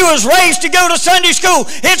you was raised to go to Sunday school,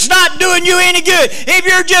 it's not doing you any good. If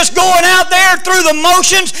you're just going out there through the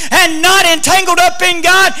motions and not entangled up in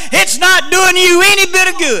God, it's not doing you any bit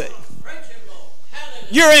of good.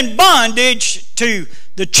 You're in bondage to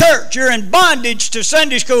the church. You're in bondage to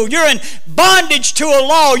Sunday school. You're in bondage to a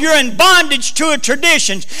law. You're in bondage to a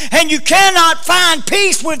tradition. And you cannot find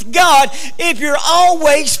peace with God if you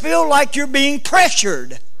always feel like you're being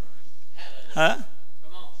pressured. Huh?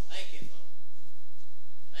 Come on. Thank you,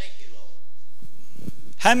 Lord. Thank you, Lord.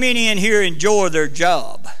 How many in here enjoy their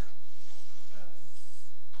job?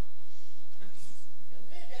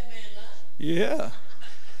 Yeah.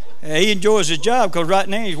 He enjoys his job because right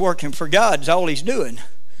now he's working for God. That's all he's doing.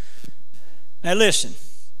 Now listen.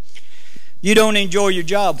 You don't enjoy your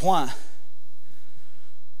job. Why?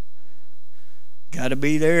 Got to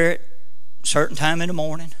be there at a certain time in the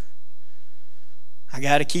morning. I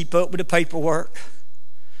got to keep up with the paperwork.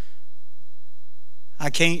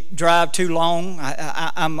 I can't drive too long.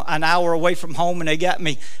 I'm an hour away from home and they got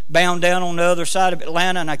me bound down on the other side of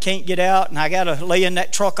Atlanta and I can't get out and I got to lay in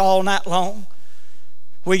that truck all night long.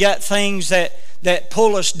 We got things that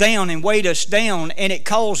pull us down and weight us down, and it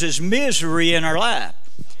causes misery in our life.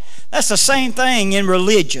 That's the same thing in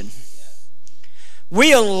religion.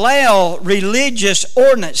 We allow religious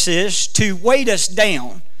ordinances to weight us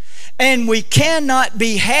down, and we cannot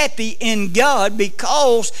be happy in God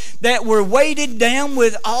because that we're weighted down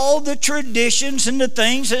with all the traditions and the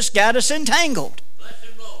things that's got us entangled.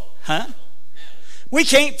 Huh? We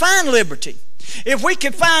can't find liberty. If we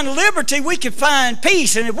could find liberty, we could find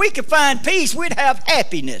peace. And if we could find peace, we'd have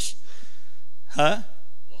happiness. Huh?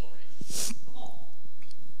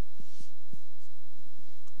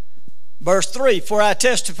 Verse 3, for I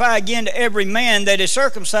testify again to every man that is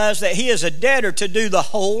circumcised that he is a debtor to do the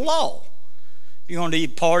whole law. If you're going to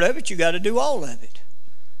eat part of it, you got to do all of it.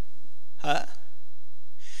 Huh?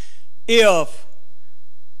 If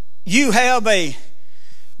you have a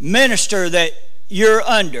minister that you're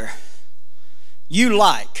under,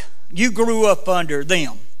 you grew up under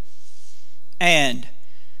them, and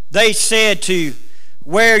they said to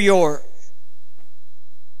wear your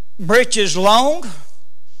breeches long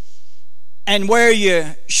and wear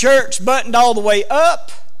your shirts buttoned all the way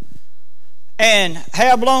up and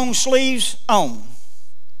have long sleeves on.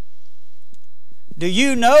 Do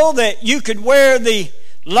you know that you could wear the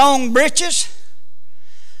long breeches?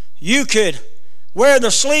 You could wear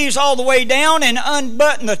the sleeves all the way down and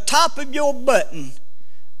unbutton the top of your button,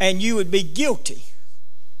 and you would be guilty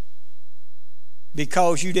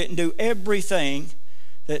because you didn't do everything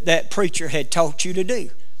that preacher had taught you to do,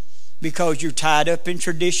 because you're tied up in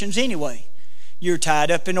traditions anyway. You're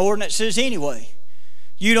tied up in ordinances anyway.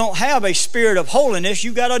 You don't have a spirit of holiness.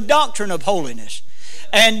 You got a doctrine of holiness,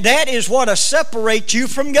 and that is what separates you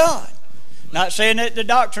from God. Not saying that the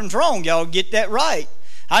doctrine's wrong. Y'all get that right.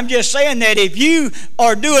 I'm just saying that if you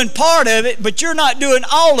are doing part of it, but you're not doing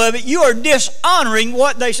all of it, you are dishonoring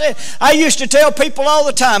what they said. I used to tell people all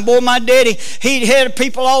the time, boy, my daddy, he had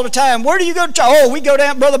people all the time, where do you go to church? Oh, we go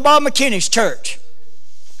down to Brother Bob McKinney's church.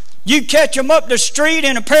 You catch them up the street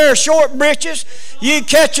in a pair of short breeches. You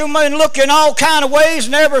catch them and looking all kind of ways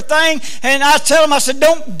and everything. And I tell them, I said,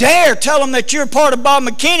 don't dare tell them that you're part of Bob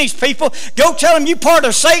McKinney's people. Go tell them you're part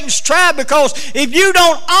of Satan's tribe, because if you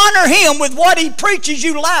don't honor him with what he preaches,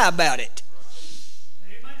 you lie about it.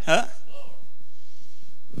 Huh?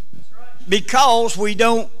 Because we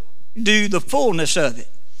don't do the fullness of it.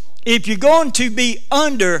 If you're going to be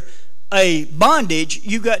under a bondage,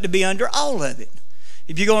 you got to be under all of it.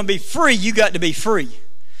 If you're going to be free, you got to be free.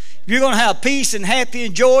 If you're going to have peace and happy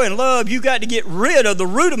and joy and love, you got to get rid of the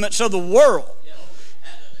rudiments of the world.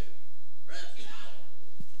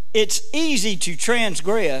 It's easy to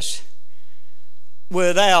transgress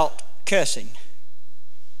without cussing.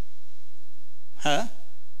 Huh?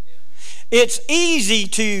 It's easy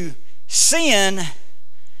to sin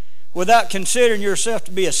without considering yourself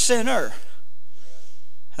to be a sinner.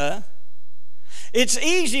 Huh? It's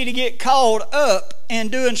easy to get caught up in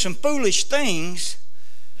doing some foolish things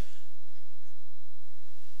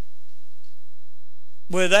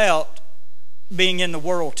without being in the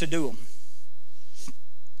world to do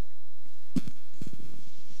them.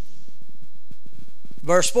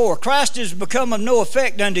 Verse 4, Christ is become of no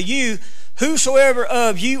effect unto you. Whosoever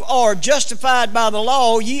of you are justified by the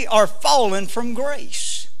law, ye are fallen from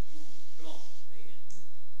grace.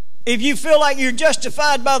 If you feel like you're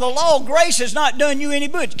justified by the law, grace has not done you any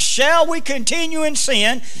good. Shall we continue in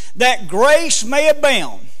sin that grace may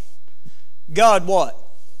abound? God what?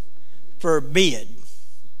 Forbid.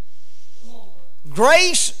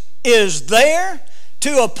 Grace is there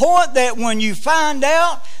to a point that when you find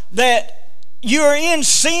out that you're in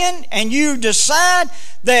sin and you decide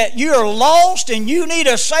that you're lost and you need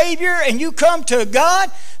a Savior and you come to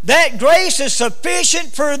God, that grace is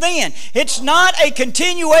sufficient for then. It's not a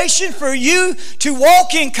continuation for you to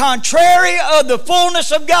walk in contrary of the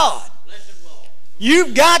fullness of God.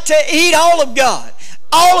 You've got to eat all of God.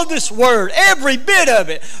 All of this Word, every bit of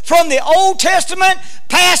it, from the Old Testament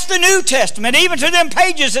past the New Testament, even to them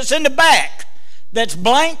pages that's in the back that's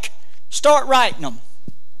blank, start writing them.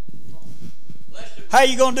 How are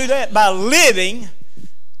you going to do that? By living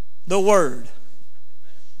the Word.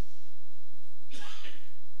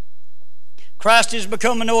 Christ is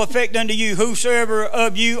become of no effect unto you. Whosoever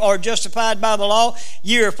of you are justified by the law,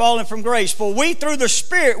 ye are fallen from grace. For we through the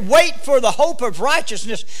Spirit wait for the hope of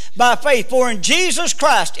righteousness by faith. For in Jesus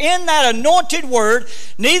Christ, in that anointed Word,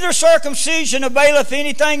 neither circumcision availeth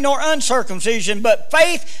anything nor uncircumcision, but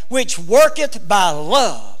faith which worketh by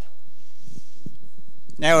love.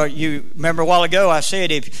 Now, you remember a while ago I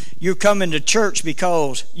said if you're coming to church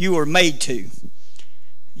because you were made to,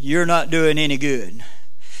 you're not doing any good.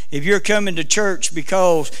 If you're coming to church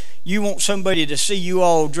because you want somebody to see you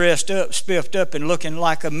all dressed up, spiffed up, and looking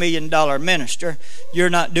like $1 million minister, you're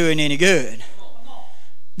not doing any good.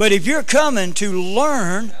 But if you're coming to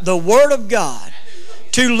learn the Word of God,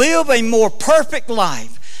 to live a more perfect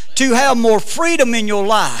life, to have more freedom in your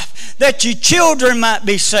life, that your children might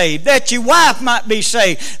be saved, that your wife might be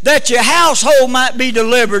saved, that your household might be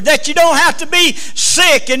delivered, that you don't have to be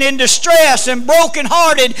sick and in distress and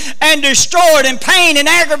brokenhearted and destroyed and pain and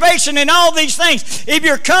aggravation and all these things. If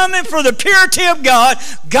you're coming for the purity of God,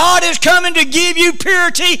 God is coming to give you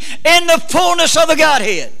purity in the fullness of the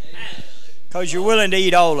Godhead, because you're willing to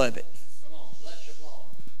eat all of it.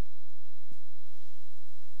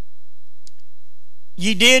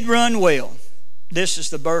 You did run well. This is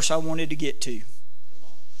the verse I wanted to get to.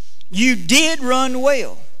 You did run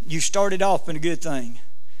well. You started off in a good thing.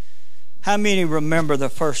 How many remember the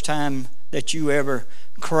first time that you ever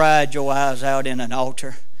cried your eyes out in an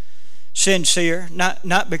altar? Sincere,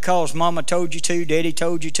 not because Mama told you to, Daddy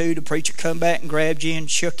told you to, the preacher come back and grabbed you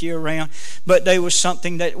and shook you around, but there was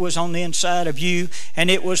something that was on the inside of you,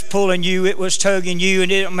 and it was pulling you, it was tugging you,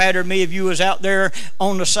 and it didn't matter to me if you was out there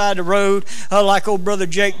on the side of the road like old Brother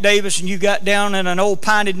Jake Davis, and you got down in an old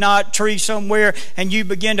piney knot tree somewhere, and you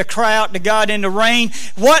began to cry out to God in the rain.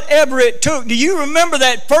 Whatever it took, do you remember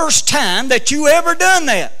that first time that you ever done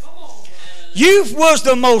that? You was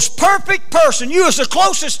the most perfect person. You was the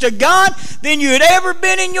closest to God than you had ever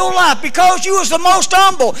been in your life, because you was the most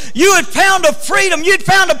humble. You had found a freedom. You had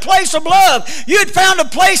found a place of love. You had found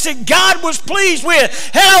a place that God was pleased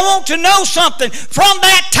with. And I want to know something. From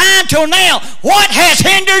that time till now, what has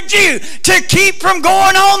hindered you to keep from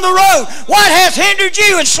going on the road? What has hindered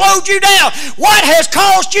you and slowed you down? What has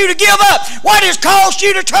caused you to give up? What has caused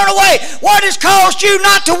you to turn away? What has caused you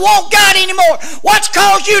not to want God anymore? What's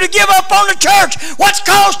caused you to give up on the church? What's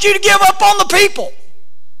caused you to give up on the people?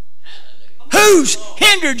 Who's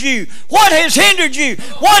hindered you? What has hindered you?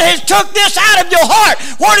 What has took this out of your heart?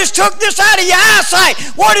 What has took this out of your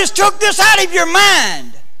eyesight? What has took this out of your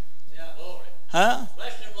mind? Huh?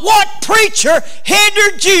 What preacher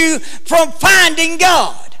hindered you from finding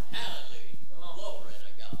God?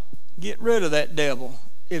 Get rid of that devil.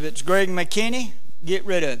 If it's Greg McKinney, get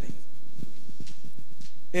rid of him.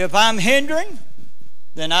 If I'm hindering,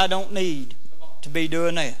 then I don't need to be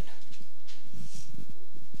doing that.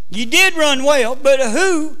 You did run well, but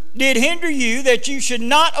who did hinder you that you should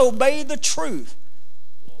not obey the truth?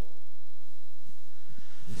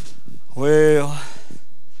 Well,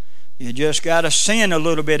 you just got to sin a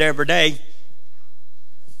little bit every day.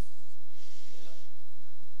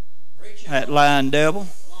 That lying devil.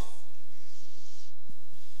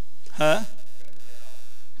 Huh?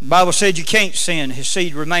 The Bible said you can't sin. His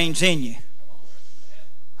seed remains in you.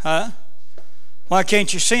 Huh? Why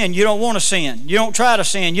can't you sin? You don't want to sin. You don't try to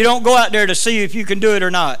sin. You don't go out there to see if you can do it or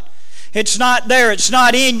not. It's not there. It's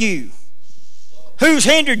not in you. Who's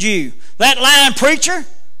hindered you? That lying preacher?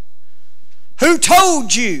 Who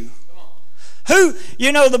told you? Who?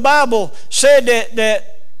 You know, the Bible said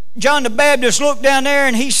that John the Baptist looked down there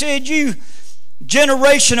and he said, you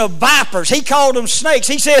generation of vipers. He called them snakes.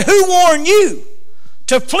 He said, who warned you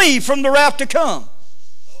to flee from the wrath to come?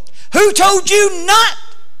 Who told you not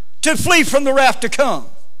to flee from the wrath to come?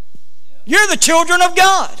 You're the children of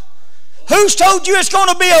God. Who's told you it's going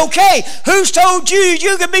to be okay? Who's told you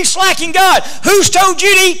you can be slacking God? Who's told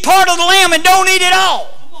you to eat part of the lamb and don't eat it all?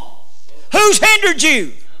 Who's hindered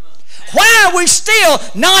you? Why are we still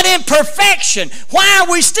not in perfection? Why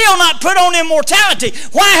are we still not put on immortality?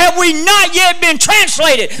 Why have we not yet been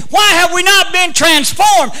translated? Why have we not been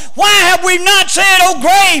transformed? Why have we not said, "Oh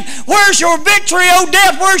grave, where's your victory? Oh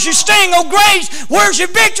death, where's your sting? Oh graves, where's your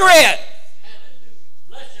victory at?"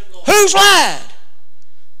 Who's lied?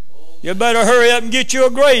 You better hurry up and get you a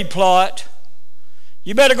grave plot.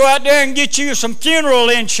 You better go out there and get you some funeral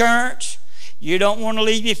insurance. You don't want to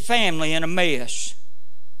leave your family in a mess.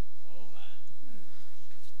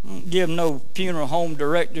 Don't give no funeral home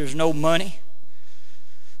directors no money.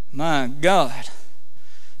 My God.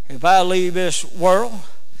 If I leave this world,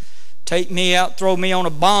 take me out, throw me on a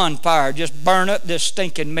bonfire, just burn up this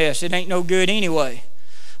stinking mess. It ain't no good anyway.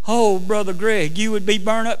 Oh, Brother Greg, you would be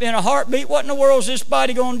burned up in a heartbeat. What in the world is this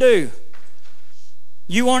body going to do?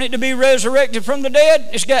 You want it to be resurrected from the dead?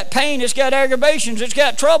 It's got pain, it's got aggravations, it's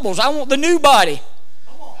got troubles. I want the new body.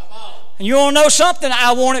 Come on. And you want to know something?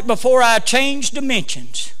 I want it before I change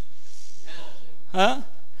dimensions. Huh?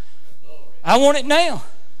 I want it now.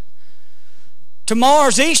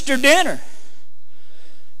 Tomorrow's Easter dinner.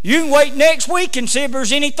 You can wait next week and see if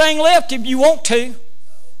there's anything left if you want to.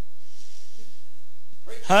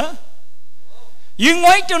 Huh? You can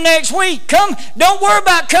wait till next week. Come, don't worry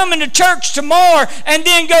about coming to church tomorrow and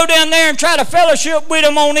then go down there and try to fellowship with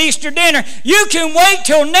them on Easter dinner. You can wait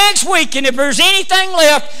till next week, and if there's anything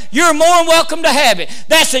left, you're more than welcome to have it.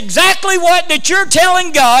 That's exactly what that you're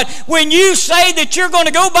telling God when you say that you're going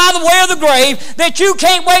to go by the way of the grave, that you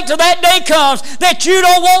can't wait till that day comes, that you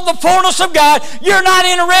don't want the fullness of God. You're not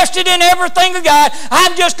interested in everything of God.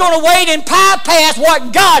 I'm just going to wait and bypass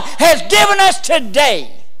what God has given us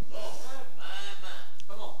today.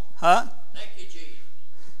 Huh? Thank you, Jesus.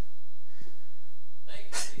 Thank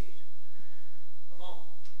you, Jesus. Come on.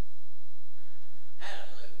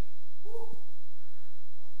 Hallelujah.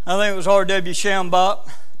 I think it was R.W. Shambach.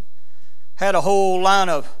 Had a whole line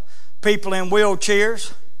of people in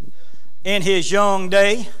wheelchairs in his young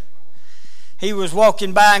day. He was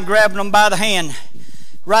walking by and grabbing them by the hand.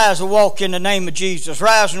 Rise and walk in the name of Jesus.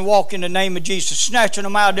 Rise and walk in the name of Jesus. Snatching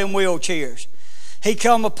them out of them wheelchairs. He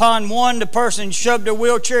come upon one, the person shoved their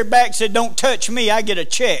wheelchair back and said, "Don't touch me, I get a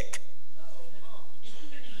check."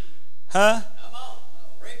 Huh?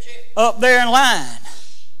 Up there in line.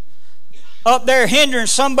 Up there hindering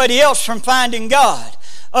somebody else from finding God.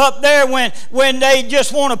 Up there when they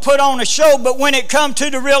just want to put on a show, but when it come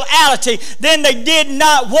to the reality, then they did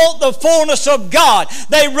not want the fullness of God.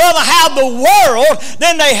 They rather have the world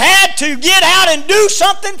than they had to get out and do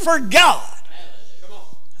something for God.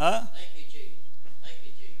 Huh?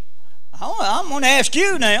 I'm going to ask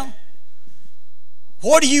you now,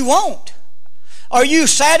 what do you want? Are you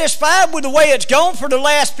satisfied with the way it's gone for the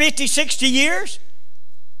last 50, 60 years?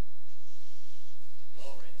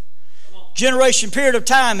 Generation period of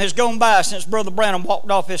time has gone by since Brother Branham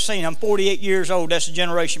walked off this scene. I'm 48 years old. That's a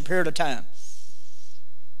generation period of time.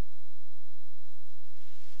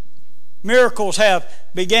 Miracles have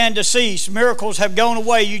began to cease. Miracles have gone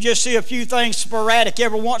away. You just see a few things sporadic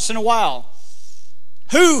every once in a while.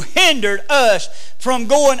 Who hindered us from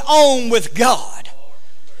going on with God?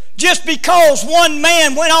 Just because one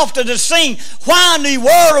man went off to the scene, why in the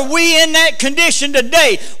world are we in that condition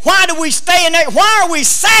today? Why do we stay in that? Why are we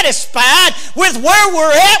satisfied with where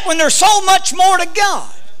we're at when there's so much more to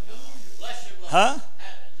God? Huh?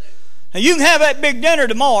 Now you can have that big dinner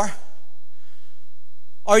tomorrow,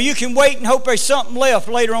 or you can wait and hope there's something left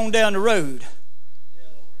later on down the road.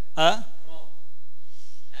 Huh?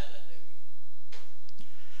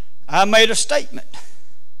 I made a statement.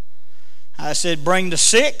 I said, bring the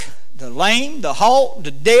sick, the lame, the halt,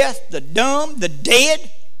 the deaf, the dumb, the dead,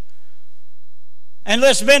 and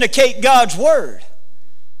let's vindicate God's word.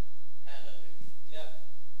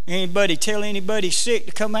 Anybody tell anybody sick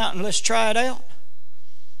to come out and let's try it out?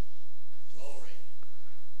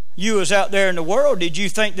 You was out there in the world. Did you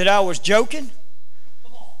think that I was joking?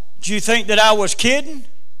 Did you think that I was kidding?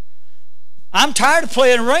 I'm tired of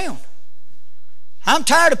playing around. I'm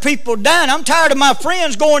tired of people dying. I'm tired of my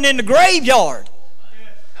friends going in the graveyard.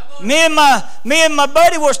 Me and my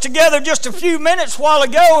buddy was together just a few minutes a while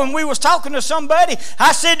ago, and we was talking to somebody.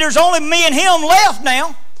 I said, there's only me and him left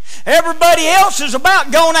now. Everybody else is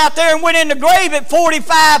about gone out there and went in the grave at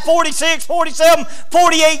 45, 46, 47,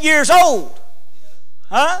 48 years old.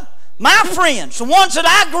 Huh? My friends, the ones that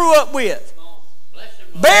I grew up with.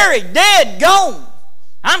 Buried, dead, gone.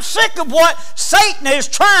 I'm sick of what Satan is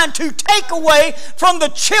trying to take away from the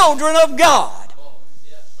children of God.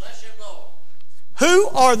 Who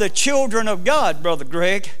are the children of God, Brother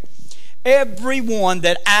Greg? Everyone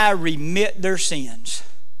that I remit their sins.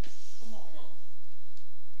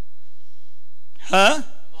 Huh?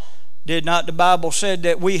 Did not the Bible said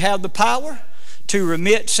that we have the power to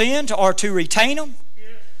remit sins or to retain them?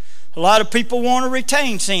 A lot of people want to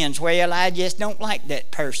retain sins. Well, I just don't like that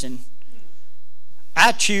person.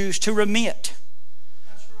 I choose to remit.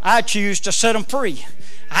 I choose to set them free.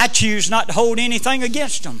 I choose not to hold anything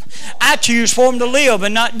against them. I choose for them to live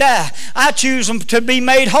and not die. I choose them to be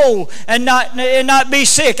made whole and not be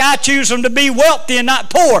sick. I choose them to be wealthy and not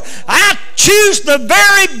poor. I choose the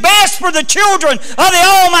very best for the children of the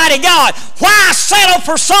Almighty God. Why settle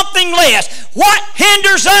for something less? What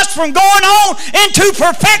hinders us from going on into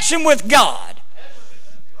perfection with God?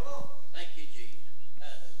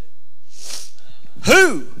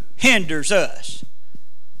 Who hinders us?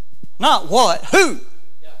 Not what, who?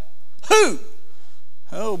 Who?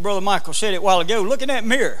 Oh, Brother Michael said it a while ago. Look in that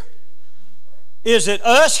mirror. Is it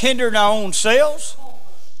us hindering our own selves?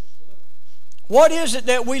 What is it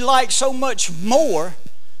that we like so much more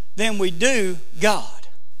than we do God?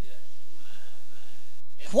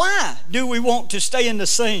 Why do we want to stay in the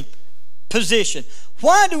same position?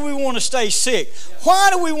 Why do we want to stay sick? Why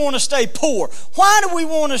do we want to stay poor? Why do we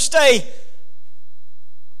want to stay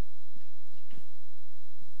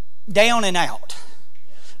down and out?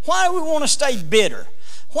 Why do we want to stay bitter?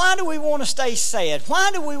 Why do we want to stay sad? Why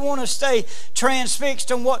do we want to stay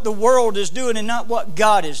transfixed on what the world is doing and not what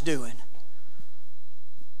God is doing?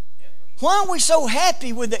 Why are we so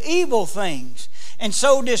happy with the evil things and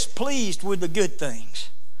so displeased with the good things?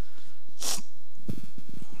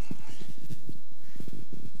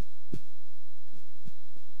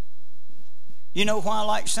 You know why I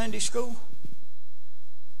like Sunday school?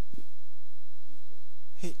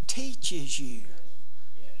 It teaches you.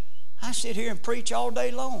 I sit here and preach all day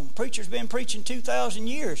long. Preachers been preaching 2,000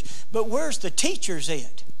 years. But where's the teachers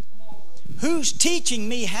at? Who's teaching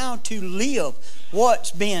me how to live what's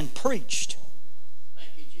being preached? Thank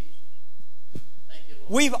you, Jesus. Thank you, Lord.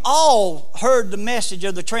 We've all heard the message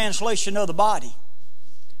of the translation of the body.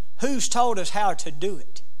 Who's taught us how to do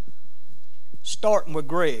it? Starting with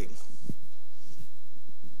Greg.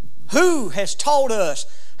 Who has taught us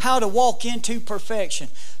how to walk into perfection?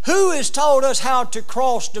 Who has taught us how to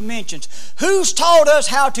cross dimensions? Who's taught us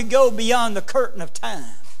how to go beyond the curtain of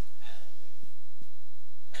time?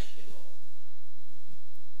 Thank you,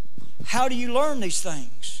 Lord. How do you learn these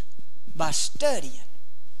things? By studying,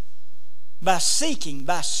 by seeking,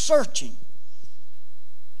 by searching.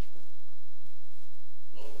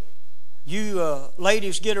 You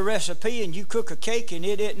ladies get a recipe and you cook a cake and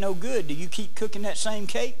it isn't no good. Do you keep cooking that same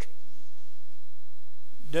cake?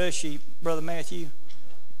 Does she, Brother Matthew?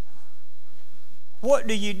 What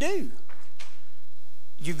do? You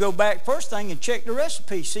go back first thing and check the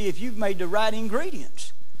recipe, see if you've made the right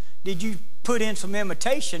ingredients. Did you put in some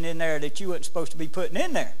imitation in there that you weren't supposed to be putting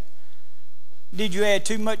in there? Did you add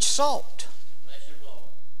too much salt? Bless your Lord.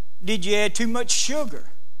 Did you add too much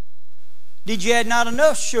sugar? Did you add not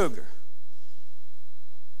enough sugar?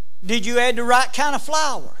 Did you add the right kind of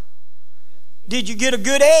flour? Did you get a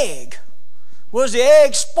good egg? Was the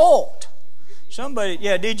egg spoiled? Somebody,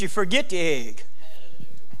 did you forget the egg?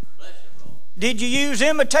 Did you use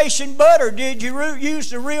imitation butter? Did you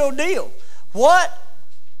use the real deal? What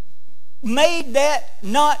made that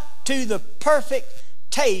not to the perfect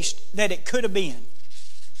taste that it could have been?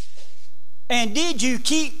 And did you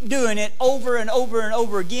keep doing it over and over and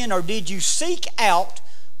over again, or did you seek out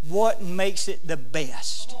what makes it the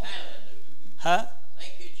best? Huh?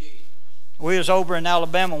 Thank you, Jesus. We was over in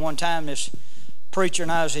Alabama one time, this preacher,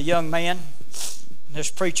 and I was a young man.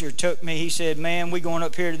 This preacher took me, he said, man, we going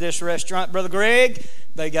up here to this restaurant, Brother Greg,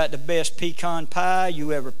 they got the best pecan pie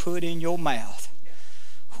you ever put in your mouth.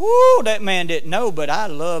 Whoo, that man didn't know, but I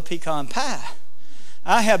love pecan pie.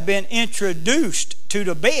 I have been introduced to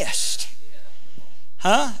the best.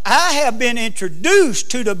 Huh? I have been introduced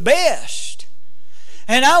to the best.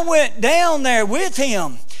 And I went down there with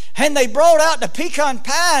him. And they brought out the pecan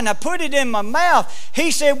pie and I put it in my mouth.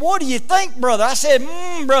 He said, what do you think, brother? I said,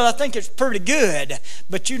 brother, I think it's pretty good.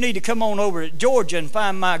 But you need to come on over to Georgia and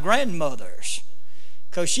find my grandmother's.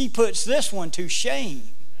 Because she puts this one to shame.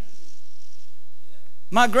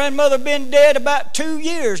 My grandmother been dead about 2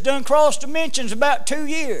 years. Done crossed dimensions about 2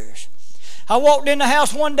 years. I walked in the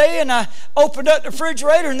house one day and I opened up the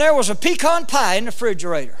refrigerator and there was a pecan pie in the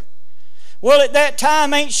refrigerator. Well, at that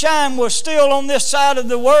time, Aunt Shine was still on this side of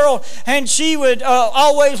the world, and she would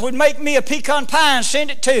always would make me a pecan pie and send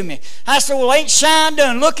it to me. I said, well, Aunt Shine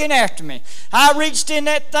done looking after me. I reached in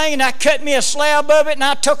that thing, and I cut me a slab of it, and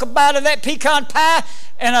I took a bite of that pecan pie,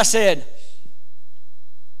 and I said,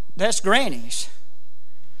 that's Granny's.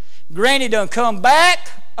 Granny done come back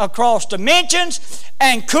across dimensions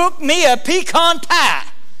and cooked me a pecan pie.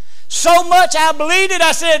 So much I believed it,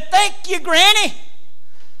 I said, thank you, Granny.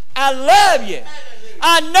 I love you.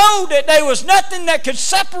 I know that there was nothing that could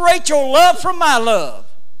separate your love from my love.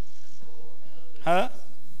 Huh?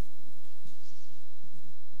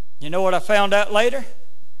 You know what I found out later?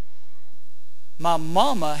 My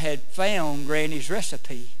mama had found Granny's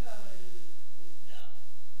recipe.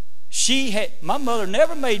 My mother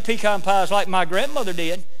never made pecan pies like my grandmother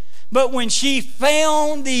did. But when she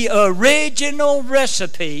found the original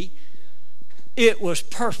recipe, it was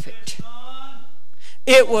perfect.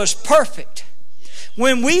 It was perfect.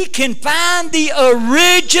 When we can find the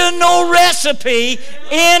original recipe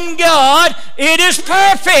in God, it is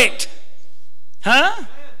perfect. Huh?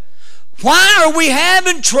 Why are we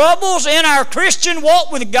having troubles in our Christian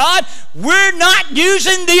walk with God? We're not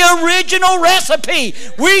using the original recipe.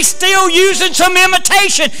 We're still using some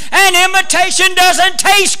imitation, and imitation doesn't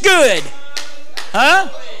taste good. Huh?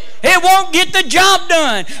 It won't get the job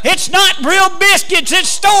done. It's not real biscuits. It's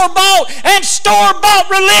store-bought, and store-bought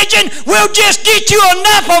religion will just get you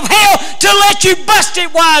enough of hell to let you bust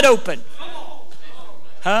it wide open.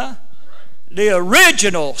 Huh? The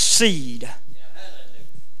original seed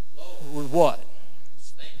was what?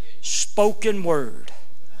 Spoken word.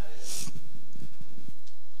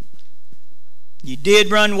 You did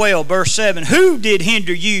run well. Verse 7. Who did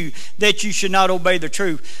hinder you that you should not obey the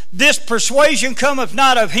truth? This persuasion cometh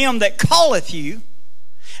not of him that calleth you.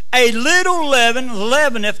 A little leaven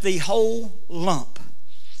leaveneth the whole lump.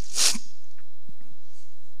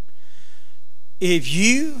 If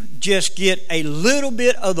you just get a little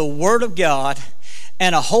bit of the Word of God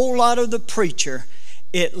and a whole lot of the preacher,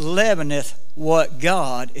 it leaveneth what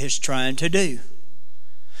God is trying to do.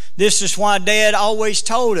 This is why Dad always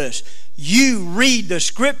told us, you read the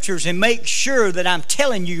Scriptures and make sure that I'm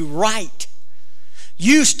telling you right.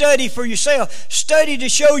 You study for yourself. Study to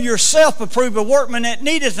show yourself approved, a workman that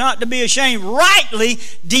needeth not to be ashamed, rightly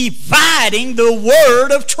dividing the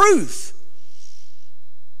word of truth.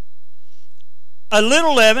 A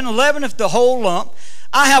little leaven leaveneth the whole lump.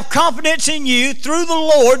 I have confidence in you through the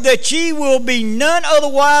Lord that ye will be none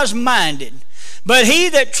otherwise minded. But he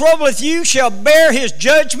that troubleth you shall bear his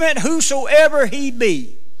judgment, whosoever he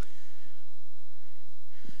be.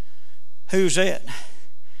 Who's that?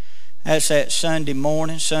 That's that Sunday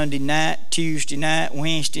morning, Sunday night, Tuesday night,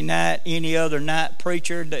 Wednesday night, any other night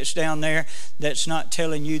preacher that's down there that's not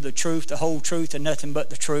telling you the truth, the whole truth, and nothing but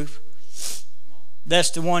the truth.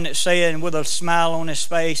 That's the one that's saying with a smile on his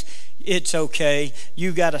face, it's okay,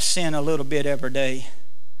 you got to sin a little bit every day.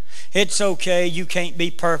 It's okay, you can't be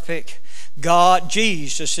perfect. God,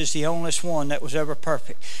 Jesus, is the only one that was ever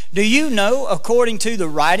perfect. Do you know, according to the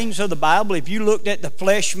writings of the Bible, if you looked at the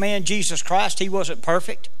flesh man, Jesus Christ, he wasn't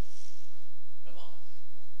perfect?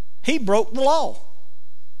 He broke the law.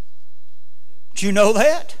 Did you know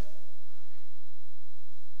that?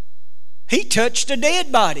 He touched a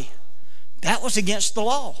dead body. That was against the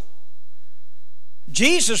law.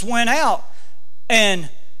 Jesus went out and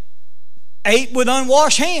ate with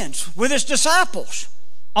unwashed hands with his disciples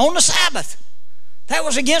on the Sabbath. That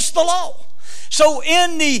was against the law. So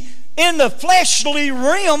in the fleshly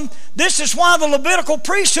realm, this is why the Levitical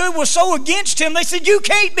priesthood was so against him. They said, you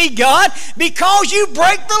can't be God because you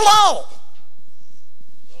break the law.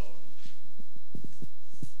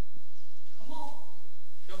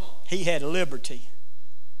 Come on. He had liberty.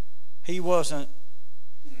 He wasn't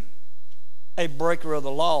a breaker of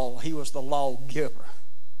the law. He was the lawgiver.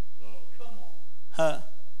 Huh?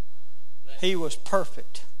 He was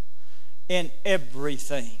perfect in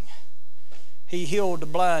everything. He healed the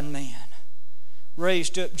blind man,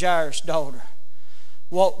 raised up Jairus' daughter,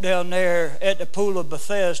 walked down there at the pool of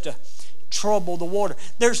Bethesda, troubled the water.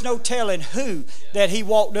 There's no telling who that he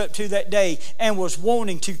walked up to that day and was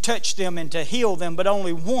wanting to touch them and to heal them, but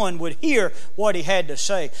only one would hear what he had to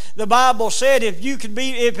say. The Bible said if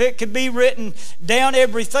it could be written down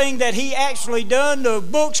everything that he actually done, the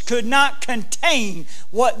books could not contain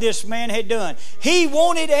what this man had done. He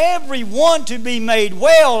wanted everyone to be made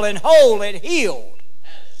well and whole and healed.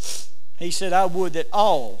 He said, I would that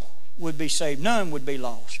all would be saved, none would be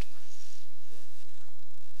lost.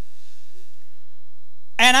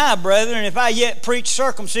 And I, brethren, if I yet preach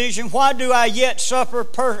circumcision, why do I yet suffer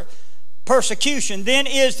persecution? Then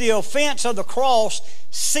is the offense of the cross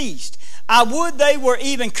ceased. I would they were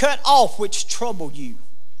even cut off which troubled you.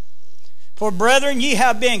 For, brethren, ye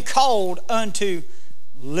have been called unto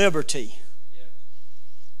liberty.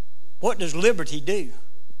 What does liberty do? It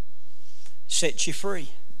sets you free.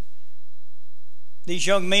 These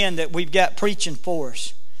young men that we've got preaching for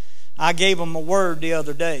us, I gave them a word the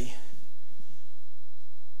other day.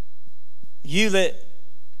 You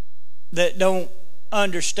that don't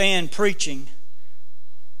understand preaching,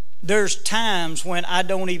 there's times when I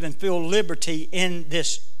don't even feel liberty in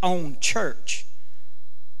this own church.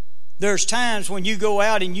 There's times when you go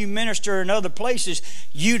out and you minister in other places,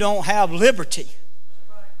 you don't have liberty.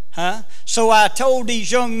 So I told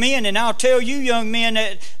these young men, and I'll tell you young men,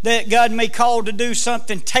 that God may call to do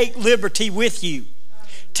something, take liberty with you.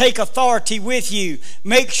 Take authority with you.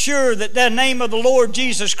 Make sure that the name of the Lord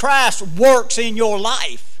Jesus Christ works in your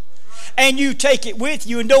life. And you take it with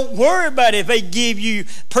you, and don't worry about it if they give you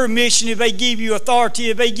permission, if they give you authority,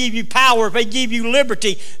 if they give you power, if they give you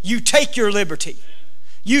liberty. You take your liberty.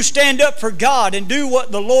 You stand up for God and do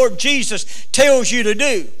what the Lord Jesus tells you to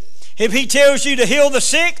do. If He tells you to heal the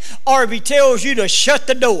sick, or if He tells you to shut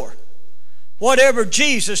the door, whatever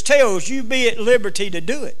Jesus tells you, be at liberty to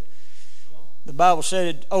do it. The Bible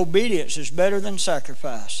said obedience is better than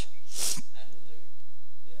sacrifice.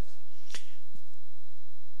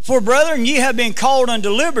 For brethren, ye have been called unto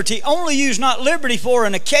liberty. Only use not liberty for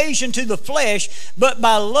an occasion to the flesh, but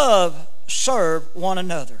by love serve one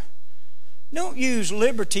another. Don't use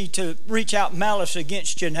liberty to reach out malice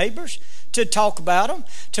against your neighbors, to talk about them,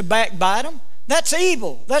 to backbite them. That's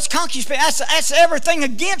evil. That's concupiscence. That's everything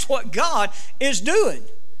against what God is doing.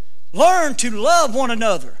 Learn to love one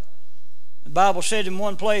another. The Bible said in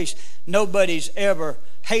one place, nobody's ever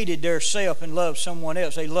hated their self and loved someone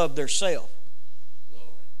else. They love their self.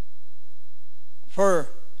 For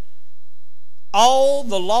all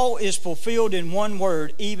the law is fulfilled in one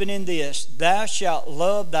word, even in this, thou shalt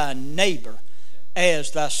love thy neighbor as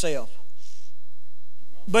thyself.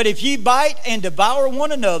 But if ye bite and devour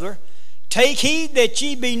one another, take heed that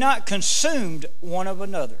ye be not consumed one of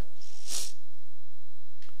another.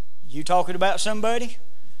 You talking about somebody?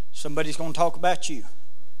 Somebody's going to talk about you.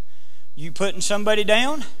 You putting somebody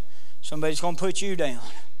down? Somebody's going to put you down.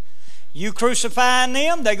 You crucifying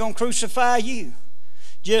them? They're going to crucify you.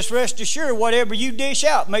 Just rest assured, whatever you dish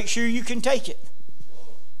out, make sure you can take it.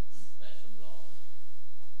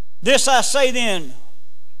 This I say then,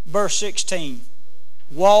 verse 16,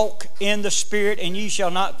 walk in the Spirit, and ye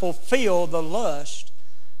shall not fulfill the lust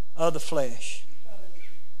of the flesh.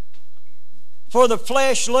 For the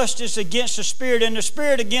flesh lusteth against the Spirit, and the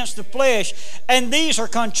Spirit against the flesh, and these are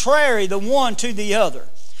contrary the one to the other,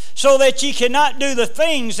 so that ye cannot do the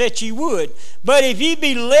things that ye would. But if ye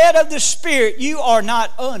be led of the Spirit, you are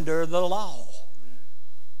not under the law.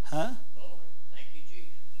 Huh?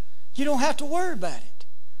 You don't have to worry about it.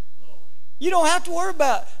 You don't have to worry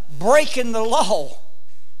about breaking the law.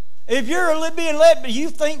 If you're being led, but you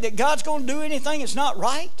think that God's going to do anything that's not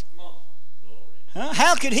right? Huh?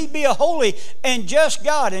 How could He be a holy and just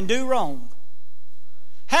God and do wrong?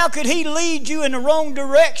 How could He lead you in the wrong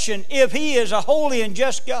direction if He is a holy and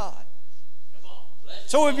just God?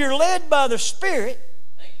 So if you're led by the Spirit,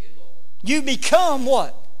 you become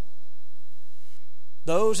what?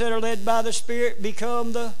 Those that are led by the Spirit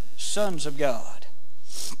become the sons of God.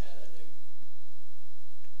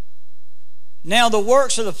 Now the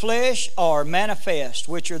works of the flesh are manifest,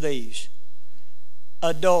 which are these: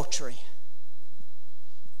 adultery.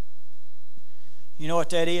 You know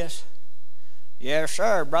what that is? Yes,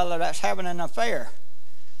 sir, brother, that's having an affair.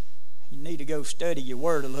 You need to go study your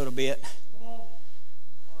word a little bit.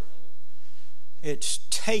 It's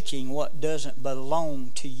taking what doesn't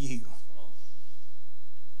belong to you.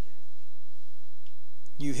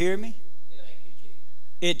 You hear me?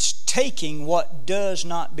 It's taking what does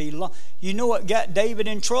not belong. You know what got David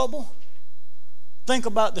in trouble? Think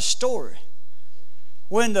about the story.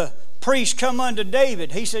 When the priest come unto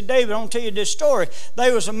David, he said, David, I'm going to tell you this story.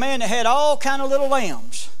 There was a man that had all kind of little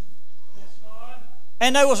lambs.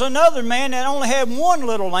 And there was another man that only had one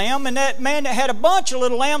little lamb, and that man that had a bunch of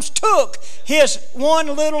little lambs took his one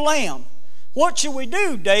little lamb. What should we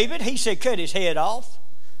do, David? He said, cut his head off.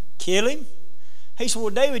 Kill him. He said,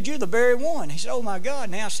 well, David, you're the very one. He said, oh my God,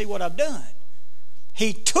 now I see what I've done.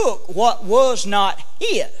 He took what was not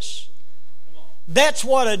his. That's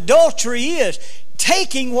what adultery is.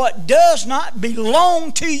 Taking what does not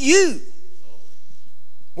belong to you.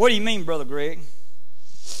 What do you mean, Brother Greg?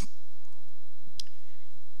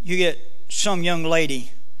 You get some young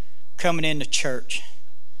lady coming into church.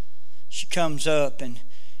 She comes up and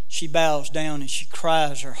she bows down and she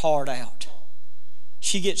cries her heart out.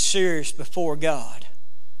 She gets serious before God.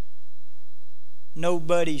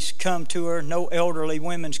 Nobody's come to her. No elderly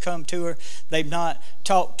women's come to her. They've not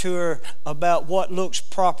talked to her about what looks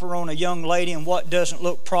proper on a young lady and what doesn't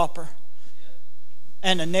look proper.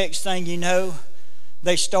 And the next thing you know,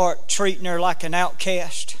 they start treating her like an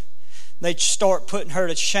outcast. They start putting her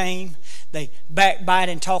to shame. They backbite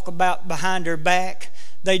and talk about behind her back.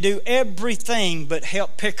 They do everything but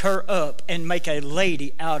help pick her up and make a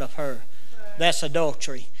lady out of her. That's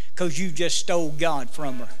adultery, because you just stole God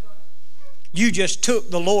from her. You just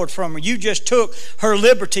took the Lord from her. You just took her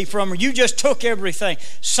liberty from her. You just took everything.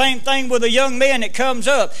 Same thing with a young man that comes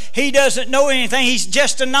up. He doesn't know anything. He's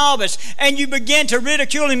just a novice. And you begin to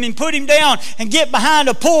ridicule him and put him down and get behind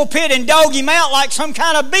a pulpit and dog him out like some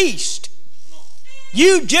kind of beast.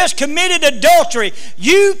 You just committed adultery.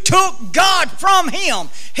 You took God from him.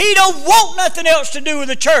 He don't want nothing else to do with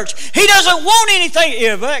the church. He doesn't want anything.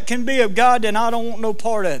 If that can be of God, then I don't want no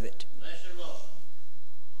part of it.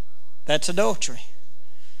 That's adultery.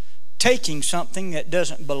 Taking something that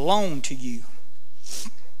doesn't belong to you.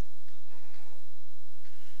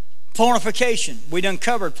 Fornication. We done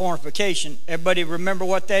covered fornication. Everybody remember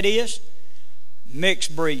what that is?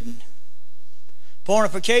 Mixed breeding.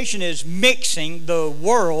 Fornication is mixing the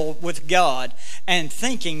world with God and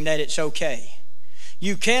thinking that it's okay.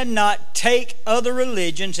 You cannot take other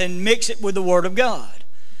religions and mix it with the Word of God.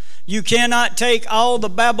 You cannot take all the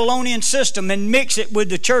Babylonian system and mix it with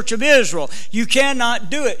the Church of Israel. You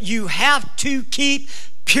cannot do it. You have to keep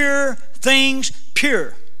pure things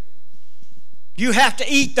pure. You have to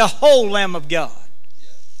eat the whole Lamb of God.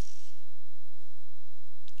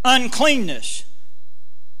 Uncleanness.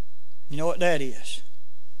 You know what that is?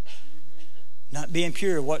 Not being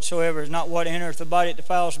pure whatsoever is not what entereth the body, it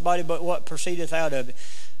defiles the body, but what proceedeth out of it.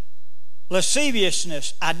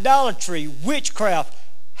 Lasciviousness, idolatry, witchcraft,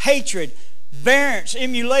 hatred, variance,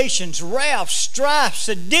 emulations, wrath, strife,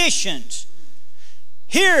 seditions,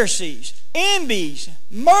 heresies, envies,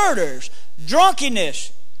 murders,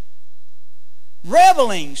 drunkenness,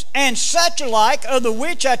 revelings, and such like, of the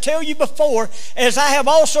which I tell you before, as I have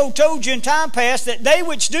also told you in time past, that they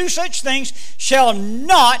which do such things shall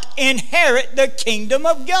not inherit the kingdom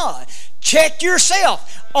of God. Check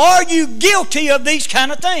yourself. Are you guilty of these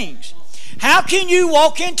kind of things? How can you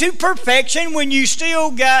walk into perfection when you still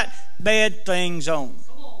got bad things on?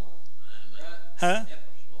 Huh?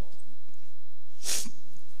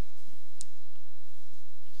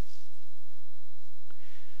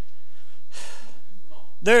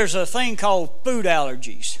 There's a thing called food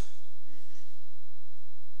allergies.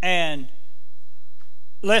 And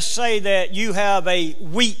let's say that you have a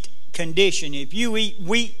wheat condition. If you eat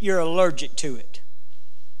wheat, you're allergic to it.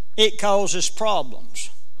 It causes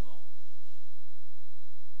problems.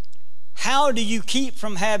 How do you keep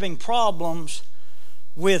from having problems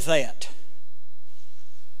with that?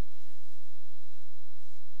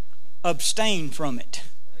 Abstain from it.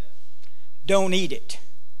 Don't eat it.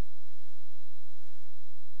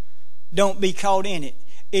 Don't be caught in it.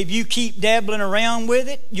 If you keep dabbling around with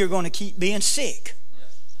it, you're going to keep being sick.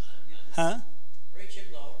 Huh?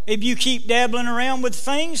 If you keep dabbling around with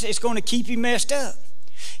things, it's going to keep you messed up.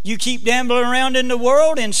 You keep dabbling around in the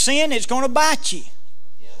world and sin, it's going to bite you.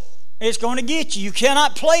 It's going to get you. You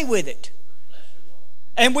cannot play with it.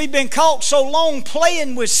 And we've been caught so long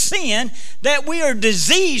playing with sin that we are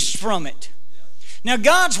diseased from it. Now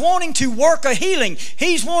God's wanting to work a healing.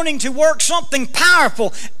 He's wanting to work something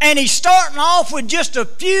powerful. And He's starting off with just a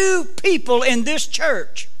few people in this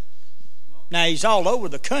church. Now He's all over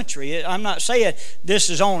the country. I'm not saying this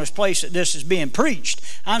is the only place that this is being preached.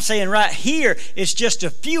 I'm saying right here it's just a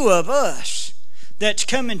few of us that's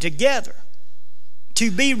coming together to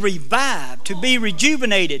be revived, to be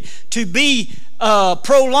rejuvenated, to be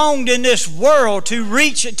prolonged in this world, to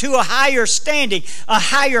reach to a higher standing, a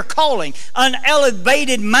higher calling, an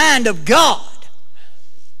elevated mind of God.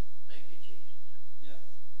 Thank you, Jesus. Yep.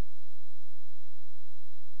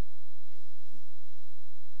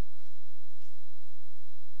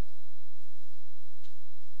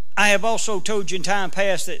 I have also told you in time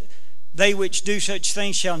past that they which do such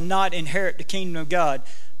things shall not inherit the kingdom of God.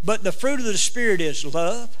 But the fruit of the Spirit is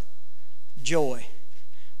love, joy,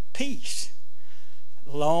 peace,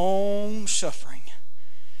 long-suffering,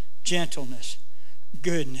 gentleness,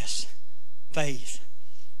 goodness, faith,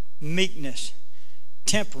 meekness,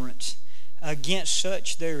 temperance. Against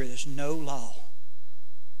such there is no law.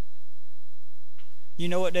 You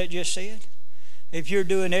know what that just said? If you're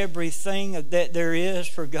doing everything that there is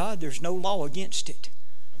for God, there's no law against it.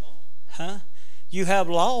 Huh? You have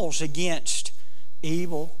laws against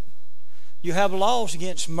evil. You have laws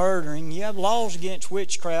against murdering. You have laws against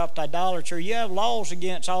witchcraft, idolatry. You have laws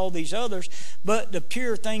against all these others. But the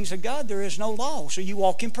pure things of God, there is no law. So you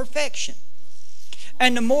walk in perfection.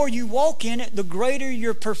 And the more you walk in it, the greater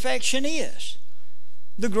your perfection is.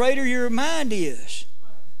 The greater your mind is.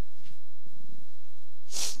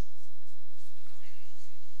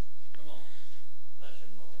 Come on. Bless him,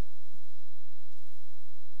 Lord.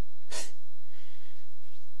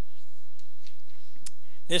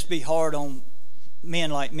 This be hard on men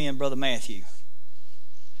like me and Brother Matthew.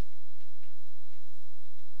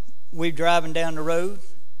 We're driving down the road.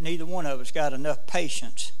 Neither one of us got enough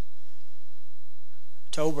patience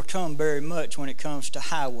to overcome very much when it comes to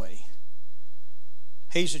highway.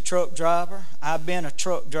 He's a truck driver. I've been a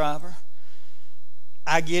truck driver.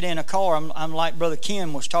 I get in a car. I'm like Brother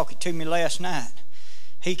Ken was talking to me last night.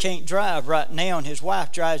 He can't drive right now, and his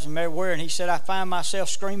wife drives him everywhere. And he said, I find myself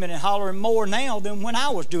screaming and hollering more now than when I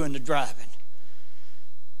was doing the driving.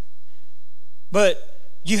 But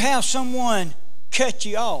you have someone cut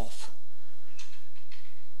you off.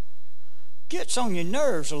 Gets on your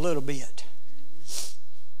nerves a little bit.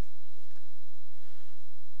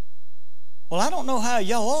 Well, I don't know how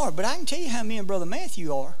y'all are, but I can tell you how me and Brother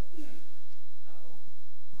Matthew are.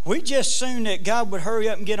 We just assumed that God would hurry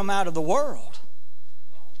up and get them out of the world.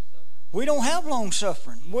 We don't have long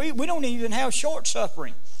suffering. We don't even have short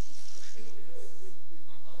suffering.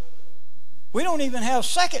 We don't even have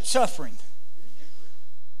second suffering.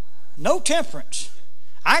 No temperance.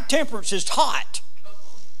 Our temperance is hot.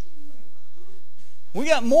 We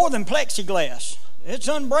got more than plexiglass. It's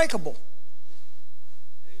unbreakable.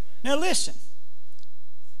 Now listen.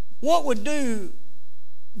 What would do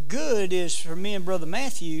good is for me and Brother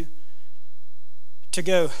Matthew to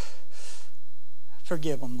go,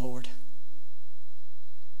 forgive them, Lord.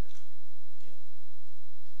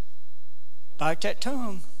 Bite that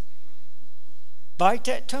tongue. Bite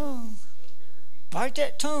that tongue. Bite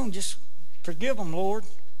that tongue. Just forgive them, Lord.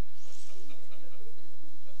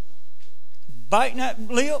 Biting that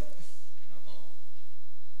lip.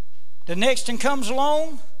 The next one comes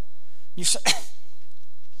along. You say,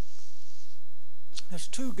 that's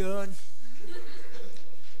too good.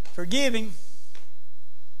 Forgive him.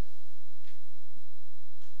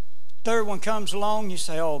 Third one comes along. You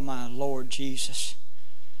say, oh my Lord Jesus.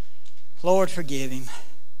 Lord, forgive him.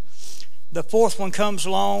 The fourth one comes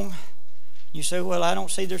along. You say, well, I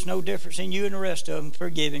don't see there's no difference in you and the rest of them.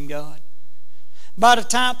 Forgive him, God. By the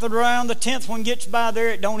time around the 10th one gets by there,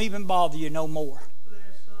 it don't even bother you no more.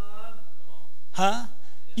 Huh?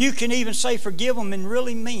 You can even say forgive them and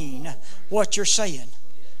really mean what you're saying.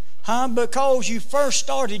 Huh? Because you first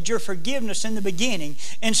started your forgiveness in the beginning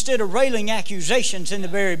instead of railing accusations in the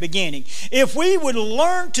very beginning. If we would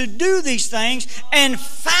learn to do these things and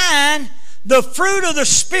find the fruit of the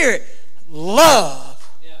Spirit, love.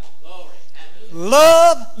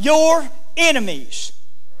 Love your enemies.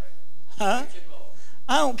 Huh?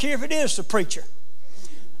 I don't care if it is the preacher.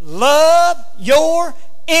 Love your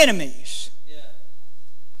enemies.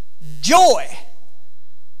 Joy.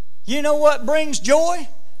 You know what brings joy?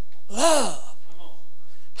 Love.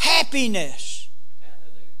 Happiness.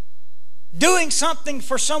 Doing something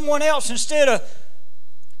for someone else instead of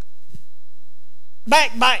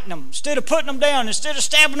backbiting them, instead of putting them down, instead of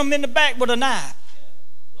stabbing them in the back with a knife.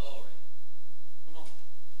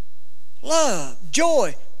 Love,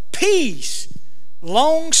 joy, peace,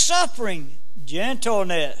 long-suffering,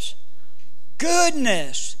 gentleness,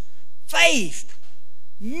 goodness, faith,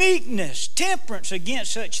 meekness, temperance.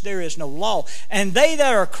 Against such there is no law. And they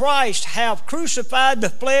that are Christ have crucified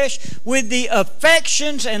the flesh with the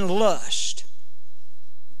affections and lust.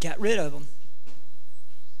 Got rid of them.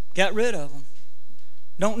 Got rid of them.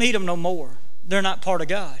 Don't need them no more. They're not part of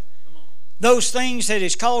God. Those things that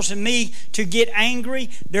is causing me to get angry,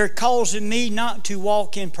 they're causing me not to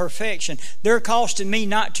walk in perfection. They're causing me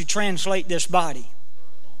not to translate this body.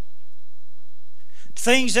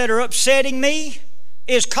 Things that are upsetting me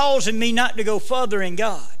is causing me not to go further in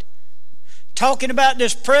God. Talking about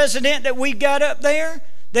this president that we've got up there,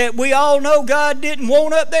 that we all know God didn't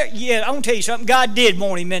want up there. Yeah, I'm going to tell you something. God did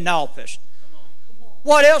want him in the office.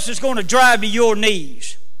 What else is going to drive to your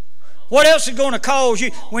knees? What else is going to cause you?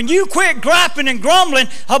 When you quit griping and grumbling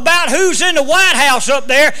about who's in the White House up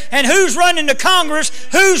there and who's running the Congress,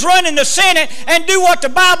 who's running the Senate, and do what the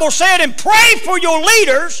Bible said and pray for your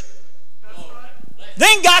leaders,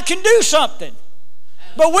 then God can do something.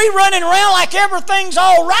 But we running around like everything's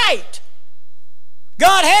all right.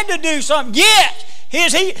 God had to do something. Yes,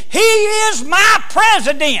 He is my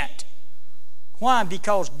president. Why?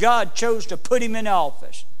 Because God chose to put him in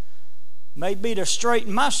office. Maybe to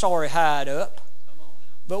straighten my sorry hide up.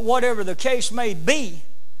 But whatever the case may be,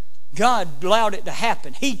 God allowed it to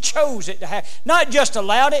happen. He chose it to happen. Not just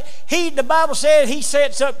allowed it. The Bible said He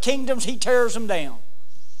sets up kingdoms, He tears them down.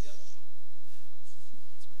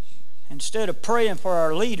 Instead of praying for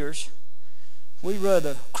our leaders, we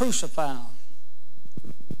rather crucify them.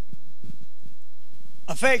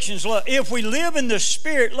 Affections, love. If we live in the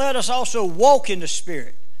Spirit, let us also walk in the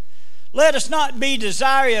Spirit. Let us not be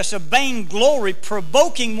desirous of vainglory,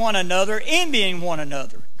 provoking one another, envying one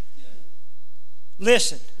another.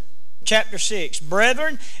 Listen, chapter 6.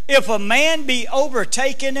 Brethren, if a man be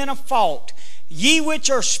overtaken in a fault, ye which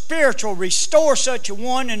are spiritual, restore such a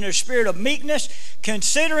one in the spirit of meekness,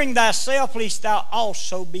 considering thyself, lest thou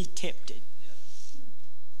also be tempted.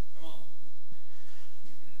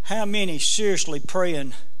 How many seriously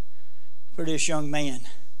praying for this young man?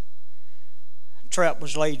 A trap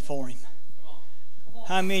was laid for him.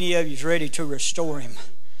 How many of you is ready to restore him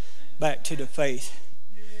back to the faith?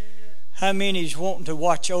 How many is wanting to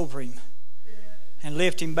watch over him and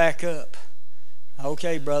lift him back up?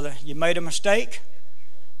 Okay, brother, you made a mistake.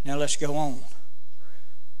 Now let's go on.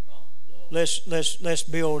 Let's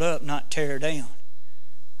build up, not tear down.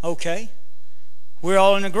 Okay, we're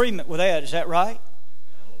all in agreement with that. Is that right?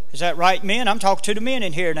 Is that right, men? I'm talking to the men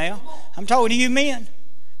in here now. I'm talking to you men.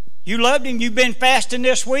 You loved him. You've been fasting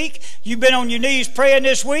this week. You've been on your knees praying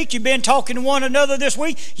this week. You've been talking to one another this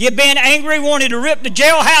week. You've been angry, wanting to rip the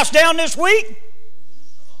jailhouse down this week.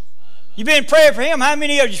 You've been praying for him. How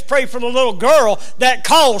many of you pray for the little girl that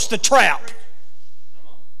caused the trap?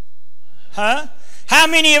 Huh? How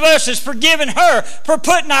many of us has forgiven her for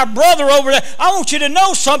putting our brother over there? I want you to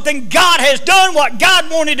know something. God has done what God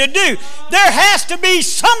wanted to do. There has to be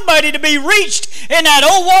somebody to be reached in that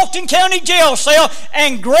old Walton County jail cell,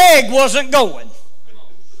 and Greg wasn't going.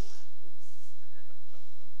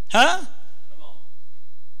 Huh?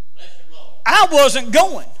 I wasn't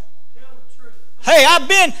going. Hey, I've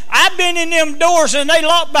been in them doors and they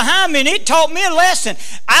locked behind me, and it taught me a lesson.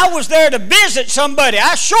 I was there to visit somebody.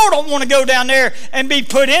 I sure don't want to go down there and be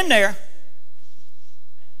put in there.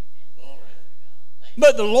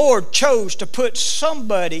 But the Lord chose to put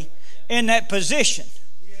somebody in that position.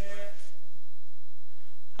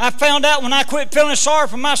 I found out when I quit feeling sorry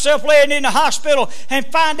for myself laying in the hospital and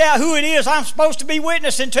find out who it is I'm supposed to be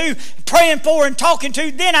witnessing to, praying for and talking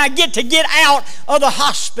to, then I get to get out of the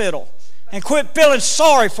hospital and quit feeling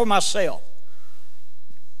sorry for myself.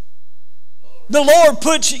 The Lord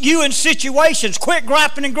puts you in situations. Quit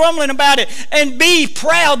griping and grumbling about it, and be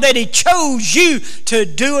proud that He chose you to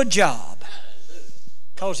do a job.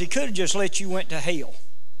 Because He could have just let you went to hell.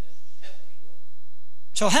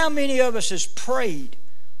 So how many of us has prayed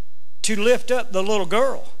to lift up the little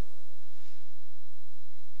girl?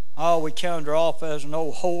 Oh, we counted her off as an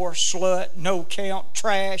old whore, slut, no count,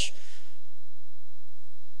 trash.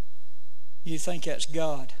 You think that's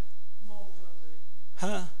God?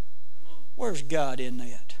 Huh? Where's God in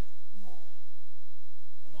that?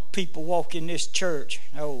 People walk in this church,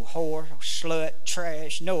 oh, whore, slut,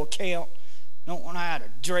 trash, no account, don't know how to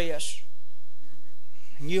dress.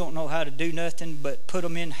 And you don't know how to do nothing but put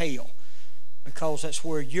them in hell, because that's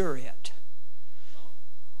where you're at.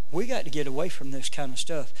 We got to get away from this kind of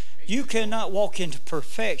stuff. You cannot walk into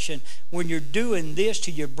perfection when you're doing this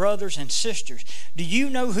to your brothers and sisters. Do you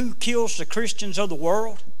know who kills the Christians of the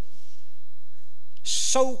world?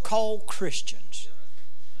 So-called Christians.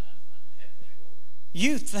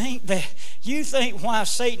 You think why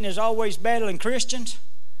Satan is always battling Christians?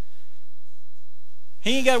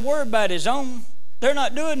 He ain't got to worry about his own. They're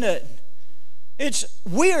not doing nothing.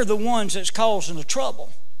 We're the ones that's causing the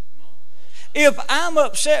trouble. If I'm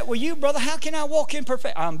upset with you, brother, how can I walk in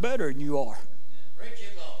perfection? I'm better than you are.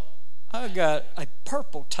 I got a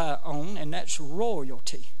purple tie on, and that's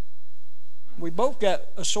royalty. We both got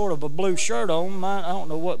a sort of a blue shirt on. Mine, I don't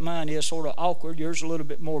know what mine is, sort of awkward. Yours a little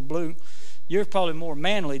bit more blue. Yours probably more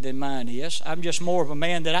manly than mine is. I'm just more of a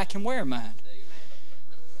man that I can wear mine.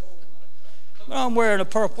 But I'm wearing a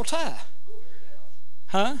purple tie.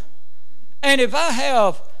 Huh? And if I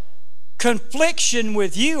have confliction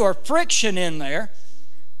with you or friction in there,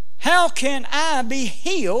 how can I be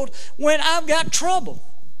healed when I've got trouble?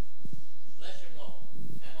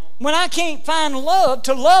 When I can't find love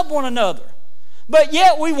to love one another. But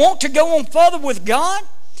yet we want to go on further with God,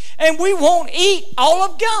 and we won't eat all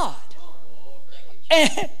of God.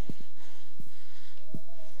 And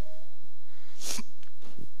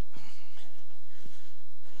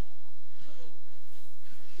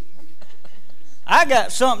I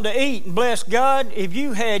got something to eat, and bless God, if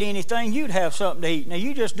you had anything, you'd have something to eat. Now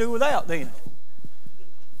you just do without then.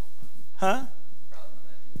 Huh?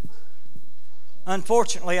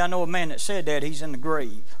 Unfortunately, I know a man that said that. He's in the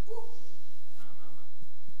grave.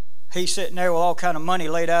 He's sitting there with all kind of money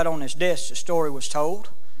laid out on his desk, the story was told.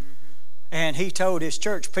 And he told his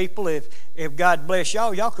church people, if God bless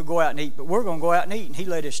y'all could go out and eat, but we're going to go out and eat. And he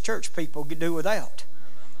let his church people do without.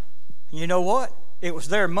 And you know what? It was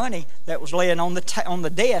their money that was laying on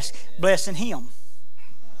the desk, blessing him.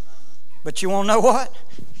 But you want to know what?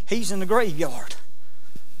 He's in the graveyard.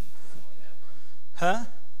 Huh?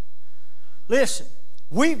 Listen,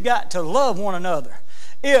 we've got to love one another.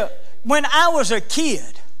 When I was a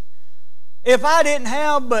kid, if I didn't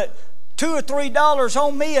have but $2 or $3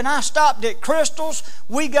 on me and I stopped at Crystals,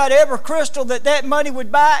 we got every crystal that money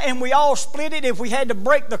would buy, and we all split it if we had to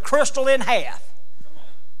break the crystal in half.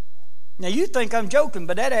 Now you think I'm joking,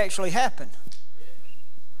 but that actually happened.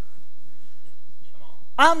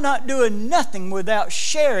 I'm not doing nothing without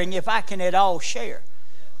sharing if I can at all share.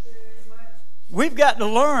 We've got to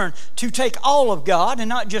learn to take all of God and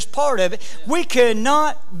not just part of it. We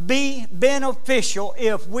cannot be beneficial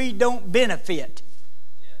if we don't benefit.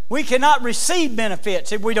 We cannot receive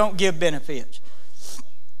benefits if we don't give benefits.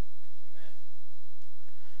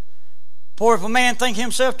 For if a man think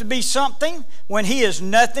himself to be something, when he is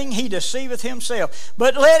nothing, he deceiveth himself.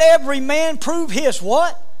 But let every man prove his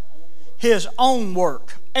what? His own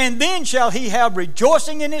work. And then shall he have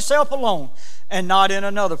rejoicing in himself alone, and not in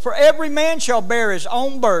another. For every man shall bear his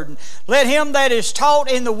own burden. Let him that is taught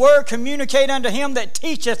in the word communicate unto him that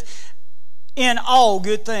teacheth in all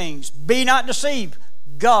good things. Be not deceived,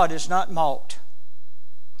 God is not mocked.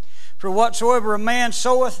 For whatsoever a man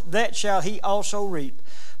soweth, that shall he also reap.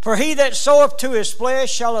 For he that soweth to his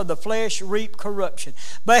flesh shall of the flesh reap corruption.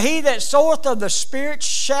 But he that soweth of the Spirit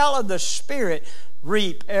shall of the Spirit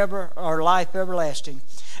reap life everlasting.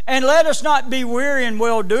 And let us not be weary in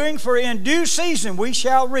well-doing, for in due season we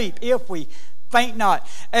shall reap, if we faint not.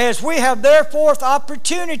 As we have therefore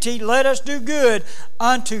opportunity, let us do good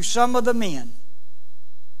unto some of the men.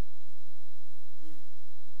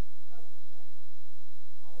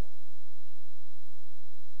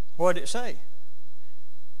 What did it say?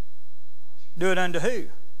 Do it unto who?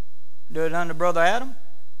 Do it unto Brother Adam?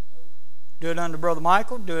 Do it unto Brother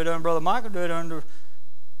Michael? Do it unto Brother Michael? Do it unto...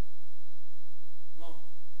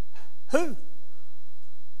 Who?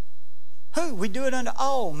 Who? We do it unto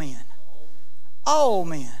all men. All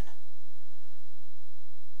men.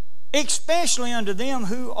 Especially unto them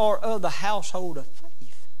who are of the household of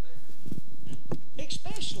faith.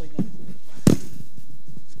 Especially them.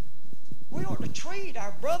 We ought to treat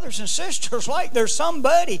our brothers and sisters like they're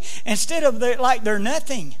somebody instead of like they're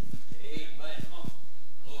nothing.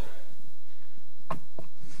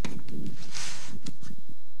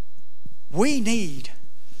 We need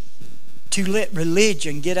to let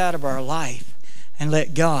religion get out of our life and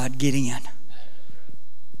let God get in.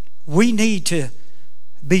 We need to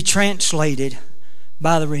be translated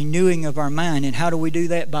by the renewing of our mind. And how do we do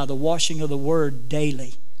that? By the washing of the Word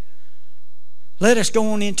daily. Let us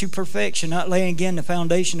go on into perfection, not laying again the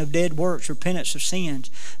foundation of dead works, repentance of sins,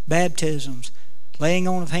 baptisms, laying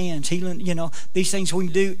on of hands, healing, these things we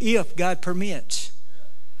can do if God permits.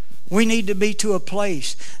 We need to be to a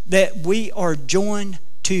place that we are joined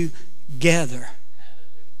together.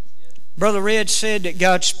 Brother Red said that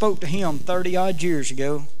God spoke to him 30-odd years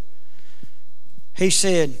ago. He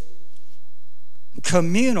said,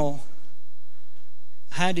 communal,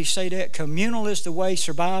 how did he say that? Communal is the way,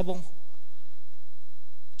 survival.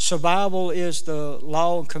 Survival is the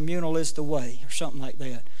law and communal is the way, or something like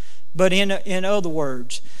that. But in other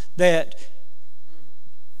words, that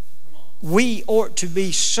we ought to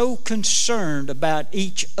be so concerned about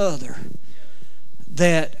each other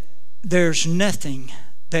that there's nothing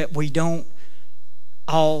that we don't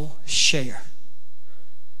all share.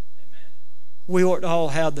 We ought to all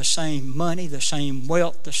have the same money, the same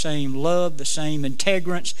wealth, the same love, the same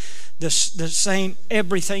integrance, the same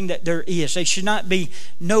everything that there is. There should not be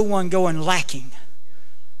no one going lacking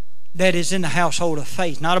that is in the household of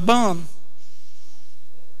faith. Not a bum,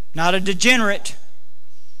 not a degenerate,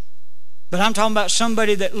 but I'm talking about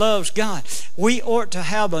somebody that loves God. We ought to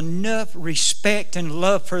have enough respect and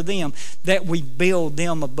love for them that we build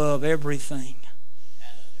them above everything.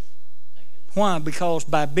 Why? Because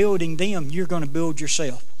by building them, you're going to build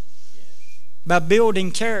yourself. By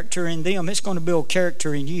building character in them, it's going to build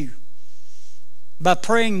character in you. By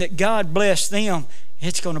praying that God bless them,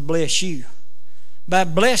 it's going to bless you. By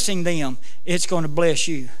blessing them, it's going to bless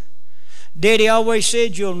you. Daddy always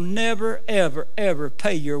said you'll never, ever, ever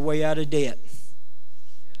pay your way out of debt.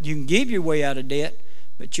 You can give your way out of debt,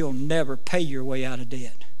 but you'll never pay your way out of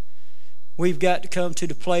debt. We've got to come to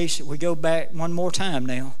the place that we go back one more time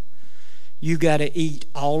now. You got to eat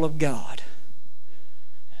all of God.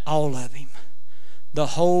 All of Him. The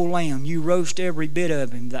whole lamb. You roast every bit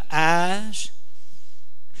of Him. The eyes.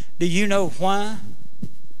 Do you know why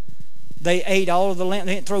they ate all of the lamb?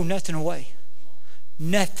 They didn't throw nothing away.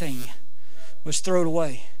 Nothing was thrown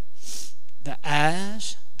away. The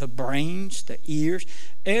eyes, the brains, the ears,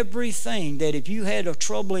 everything that if you had a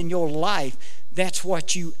trouble in your life, that's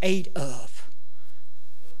what you ate of.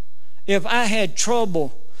 If I had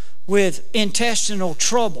trouble with intestinal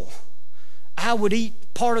trouble, I would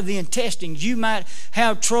eat part of the intestines. You might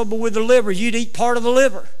have trouble with the liver. You'd eat part of the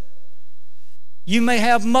liver. You may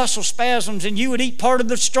have muscle spasms and you would eat part of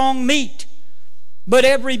the strong meat. But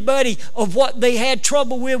everybody of what they had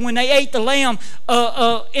trouble with when they ate the lamb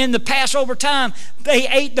in the Passover time, they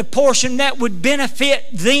ate the portion that would benefit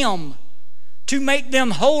them to make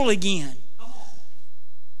them whole again.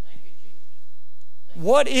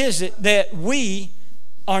 What is it that we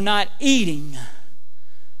are not eating?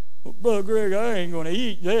 Well, Brother Greg, I ain't going to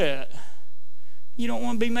eat that. You don't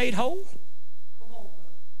want to be made whole?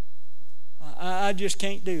 I just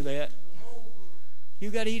can't do that.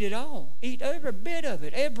 You got to eat it all. Eat every bit of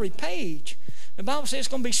it, every page. The Bible says it's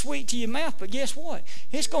going to be sweet to your mouth, but guess what?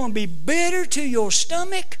 It's going to be bitter to your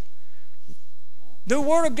stomach. The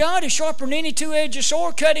Word of God is sharper than any two-edged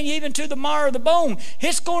sword, cutting even to the marrow of the bone.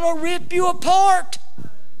 It's going to rip you apart.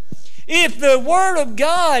 If the Word of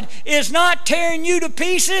God is not tearing you to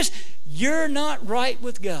pieces, you're not right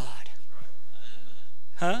with God.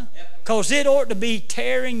 Huh? Because it ought to be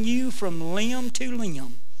tearing you from limb to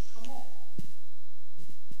limb.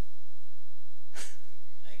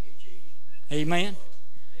 Amen.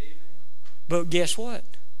 But guess what?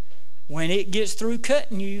 When it gets through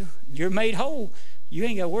cutting you, you're made whole. You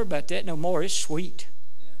ain't got to worry about that no more. It's sweet.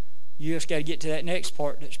 You just got to get to that next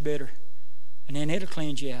part that's bitter. And then it'll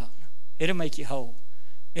cleanse you out. It'll make you whole.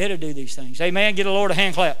 It'll do these things. Amen. Give the Lord a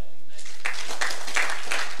hand clap.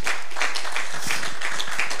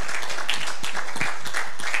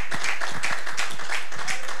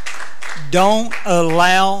 Don't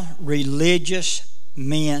allow religious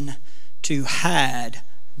men to hide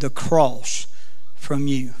the cross from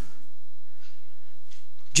you.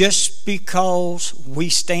 Just because we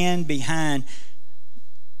stand behind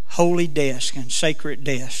holy desk and sacred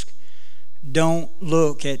desk, don't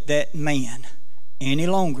look at that man any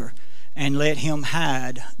longer and let him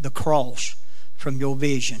hide the cross from your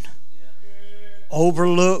vision.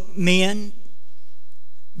 Overlook men,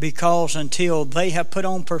 because until they have put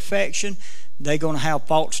on perfection, they're going to have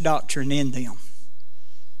false doctrine in them.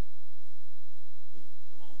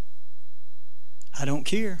 I don't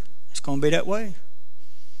care. It's going to be that way.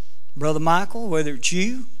 Brother Michael, whether it's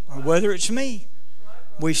you or whether it's me,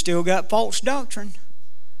 we still got false doctrine.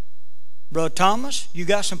 Brother Thomas, you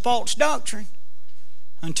got some false doctrine.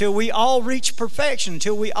 Until we all reach perfection,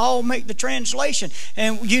 until we all make the translation.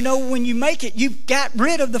 And you know, when you make it, you've got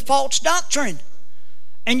rid of the false doctrine.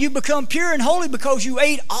 And you become pure and holy because you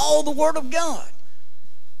ate all the Word of God.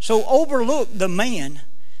 So overlook the man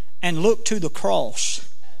and look to the cross,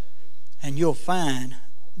 and you'll find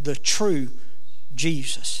the true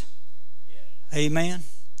Jesus. Amen.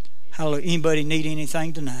 Hallelujah. Anybody need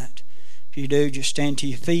anything tonight? If you do, just stand to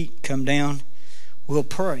your feet, come down. We'll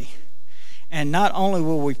pray. And not only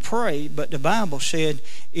will we pray, but the Bible said,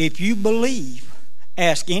 if you believe,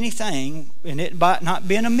 ask anything, and it might not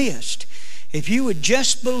be amiss. If you would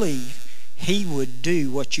just believe, He would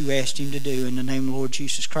do what you asked Him to do. In the name of the Lord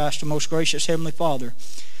Jesus Christ, the most gracious Heavenly Father,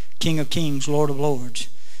 King of kings, Lord of lords.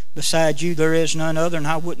 Besides you, there is none other, and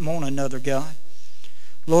I wouldn't want another, God.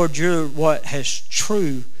 Lord, you're what has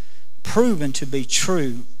proven to be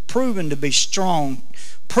true, proven to be strong,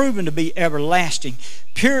 proven to be everlasting,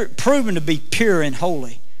 proven to be pure and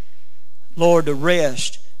holy. Lord, the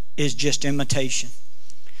rest is just imitation.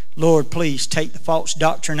 Lord, please take the false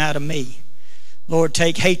doctrine out of me. Lord,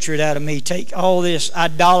 take hatred out of me. Take all this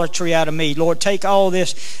idolatry out of me. Lord, take all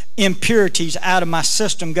this impurities out of my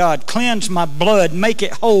system, God. Cleanse my blood. Make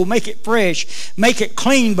it whole. Make it fresh. Make it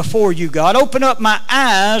clean before you, God. Open up my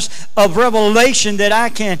eyes of revelation that I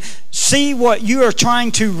can see what you are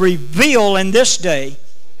trying to reveal in this day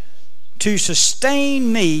to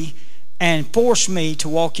sustain me and force me to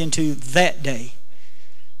walk into that day.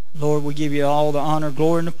 Lord, we give you all the honor,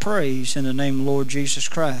 glory, and the praise in the name of the Lord Jesus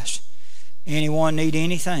Christ. Anyone need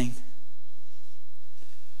anything?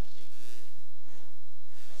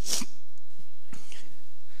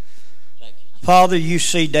 Father, you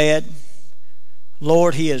see Dad.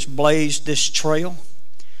 Lord, he has blazed this trail.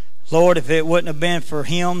 Lord, if it wouldn't have been for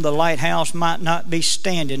him, the lighthouse might not be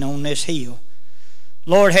standing on this hill.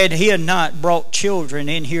 Lord, had he not brought children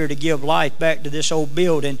in here to give life back to this old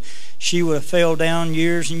building, she would have fell down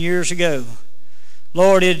years and years ago.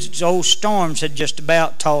 Lord, its old storms had just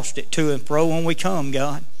about tossed it to and fro when we come,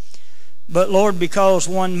 God. But Lord, because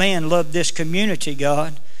one man loved this community,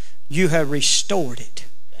 God, you have restored it.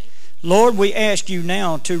 Lord, we ask you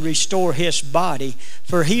now to restore his body,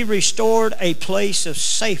 for he restored a place of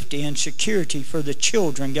safety and security for the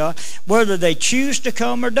children, God, whether they choose to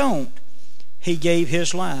come or don't. He gave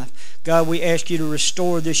His life. God, we ask You to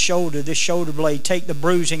restore this shoulder blade. Take the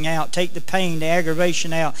bruising out. Take the pain, the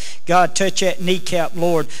aggravation out. God, touch that kneecap,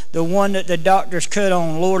 Lord. The one that the doctors cut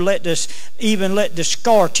on. Lord, let the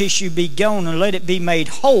scar tissue be gone and let it be made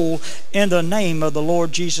whole in the name of the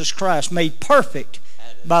Lord Jesus Christ. Made perfect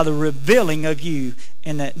by the revealing of You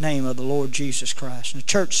in that name of the Lord Jesus Christ. And the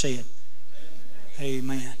church said,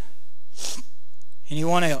 Amen.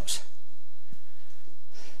 Anyone else?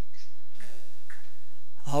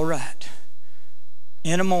 All right.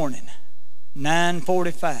 In the morning,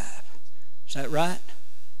 9:45. Is that right?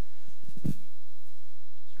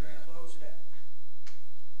 Close it out.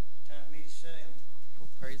 Time for me to sit down. Well,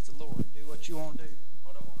 praise the Lord. Do what you want to do.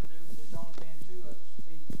 What I want to do is there's only been two of us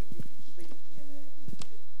speak, but you can speak in that unit.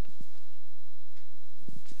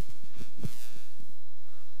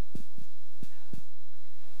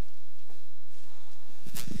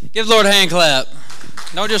 Give the Lord a hand clap.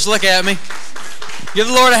 Don't just look at me. Give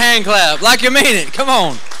the Lord a hand clap like you mean it. Come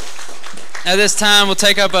on. At this time, we'll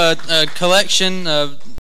take up a collection of